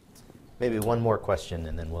 Maybe one more question,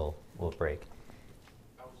 and then we'll break.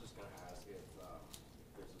 I was just going to ask if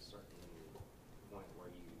there's a certain point where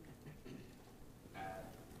you add,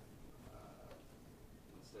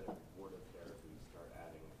 instead of abortive therapy, start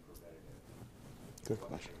adding preventative. Good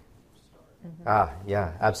question.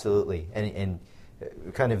 Yeah, absolutely. And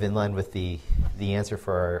kind of in line with the answer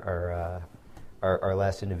for our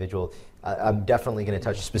last individual, I'm definitely going to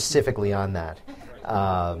touch specifically on that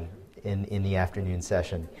in the afternoon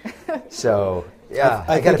session. So, yeah,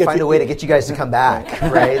 I got to find a way to get you guys to come back,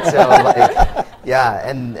 right? So,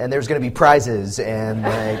 and there's going to be prizes, and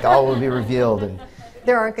all will be revealed. And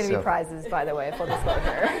there aren't going to be prizes, by the way, full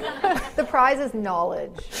disclosure. The prize is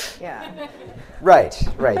knowledge. Yeah. Right.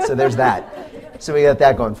 So there's that. So we got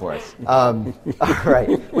that going for us. All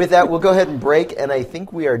right. With that, we'll go ahead and break, and I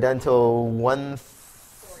think we are done till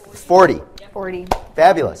 1:40. 40.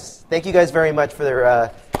 Fabulous. Thank you guys very much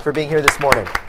for being here this morning.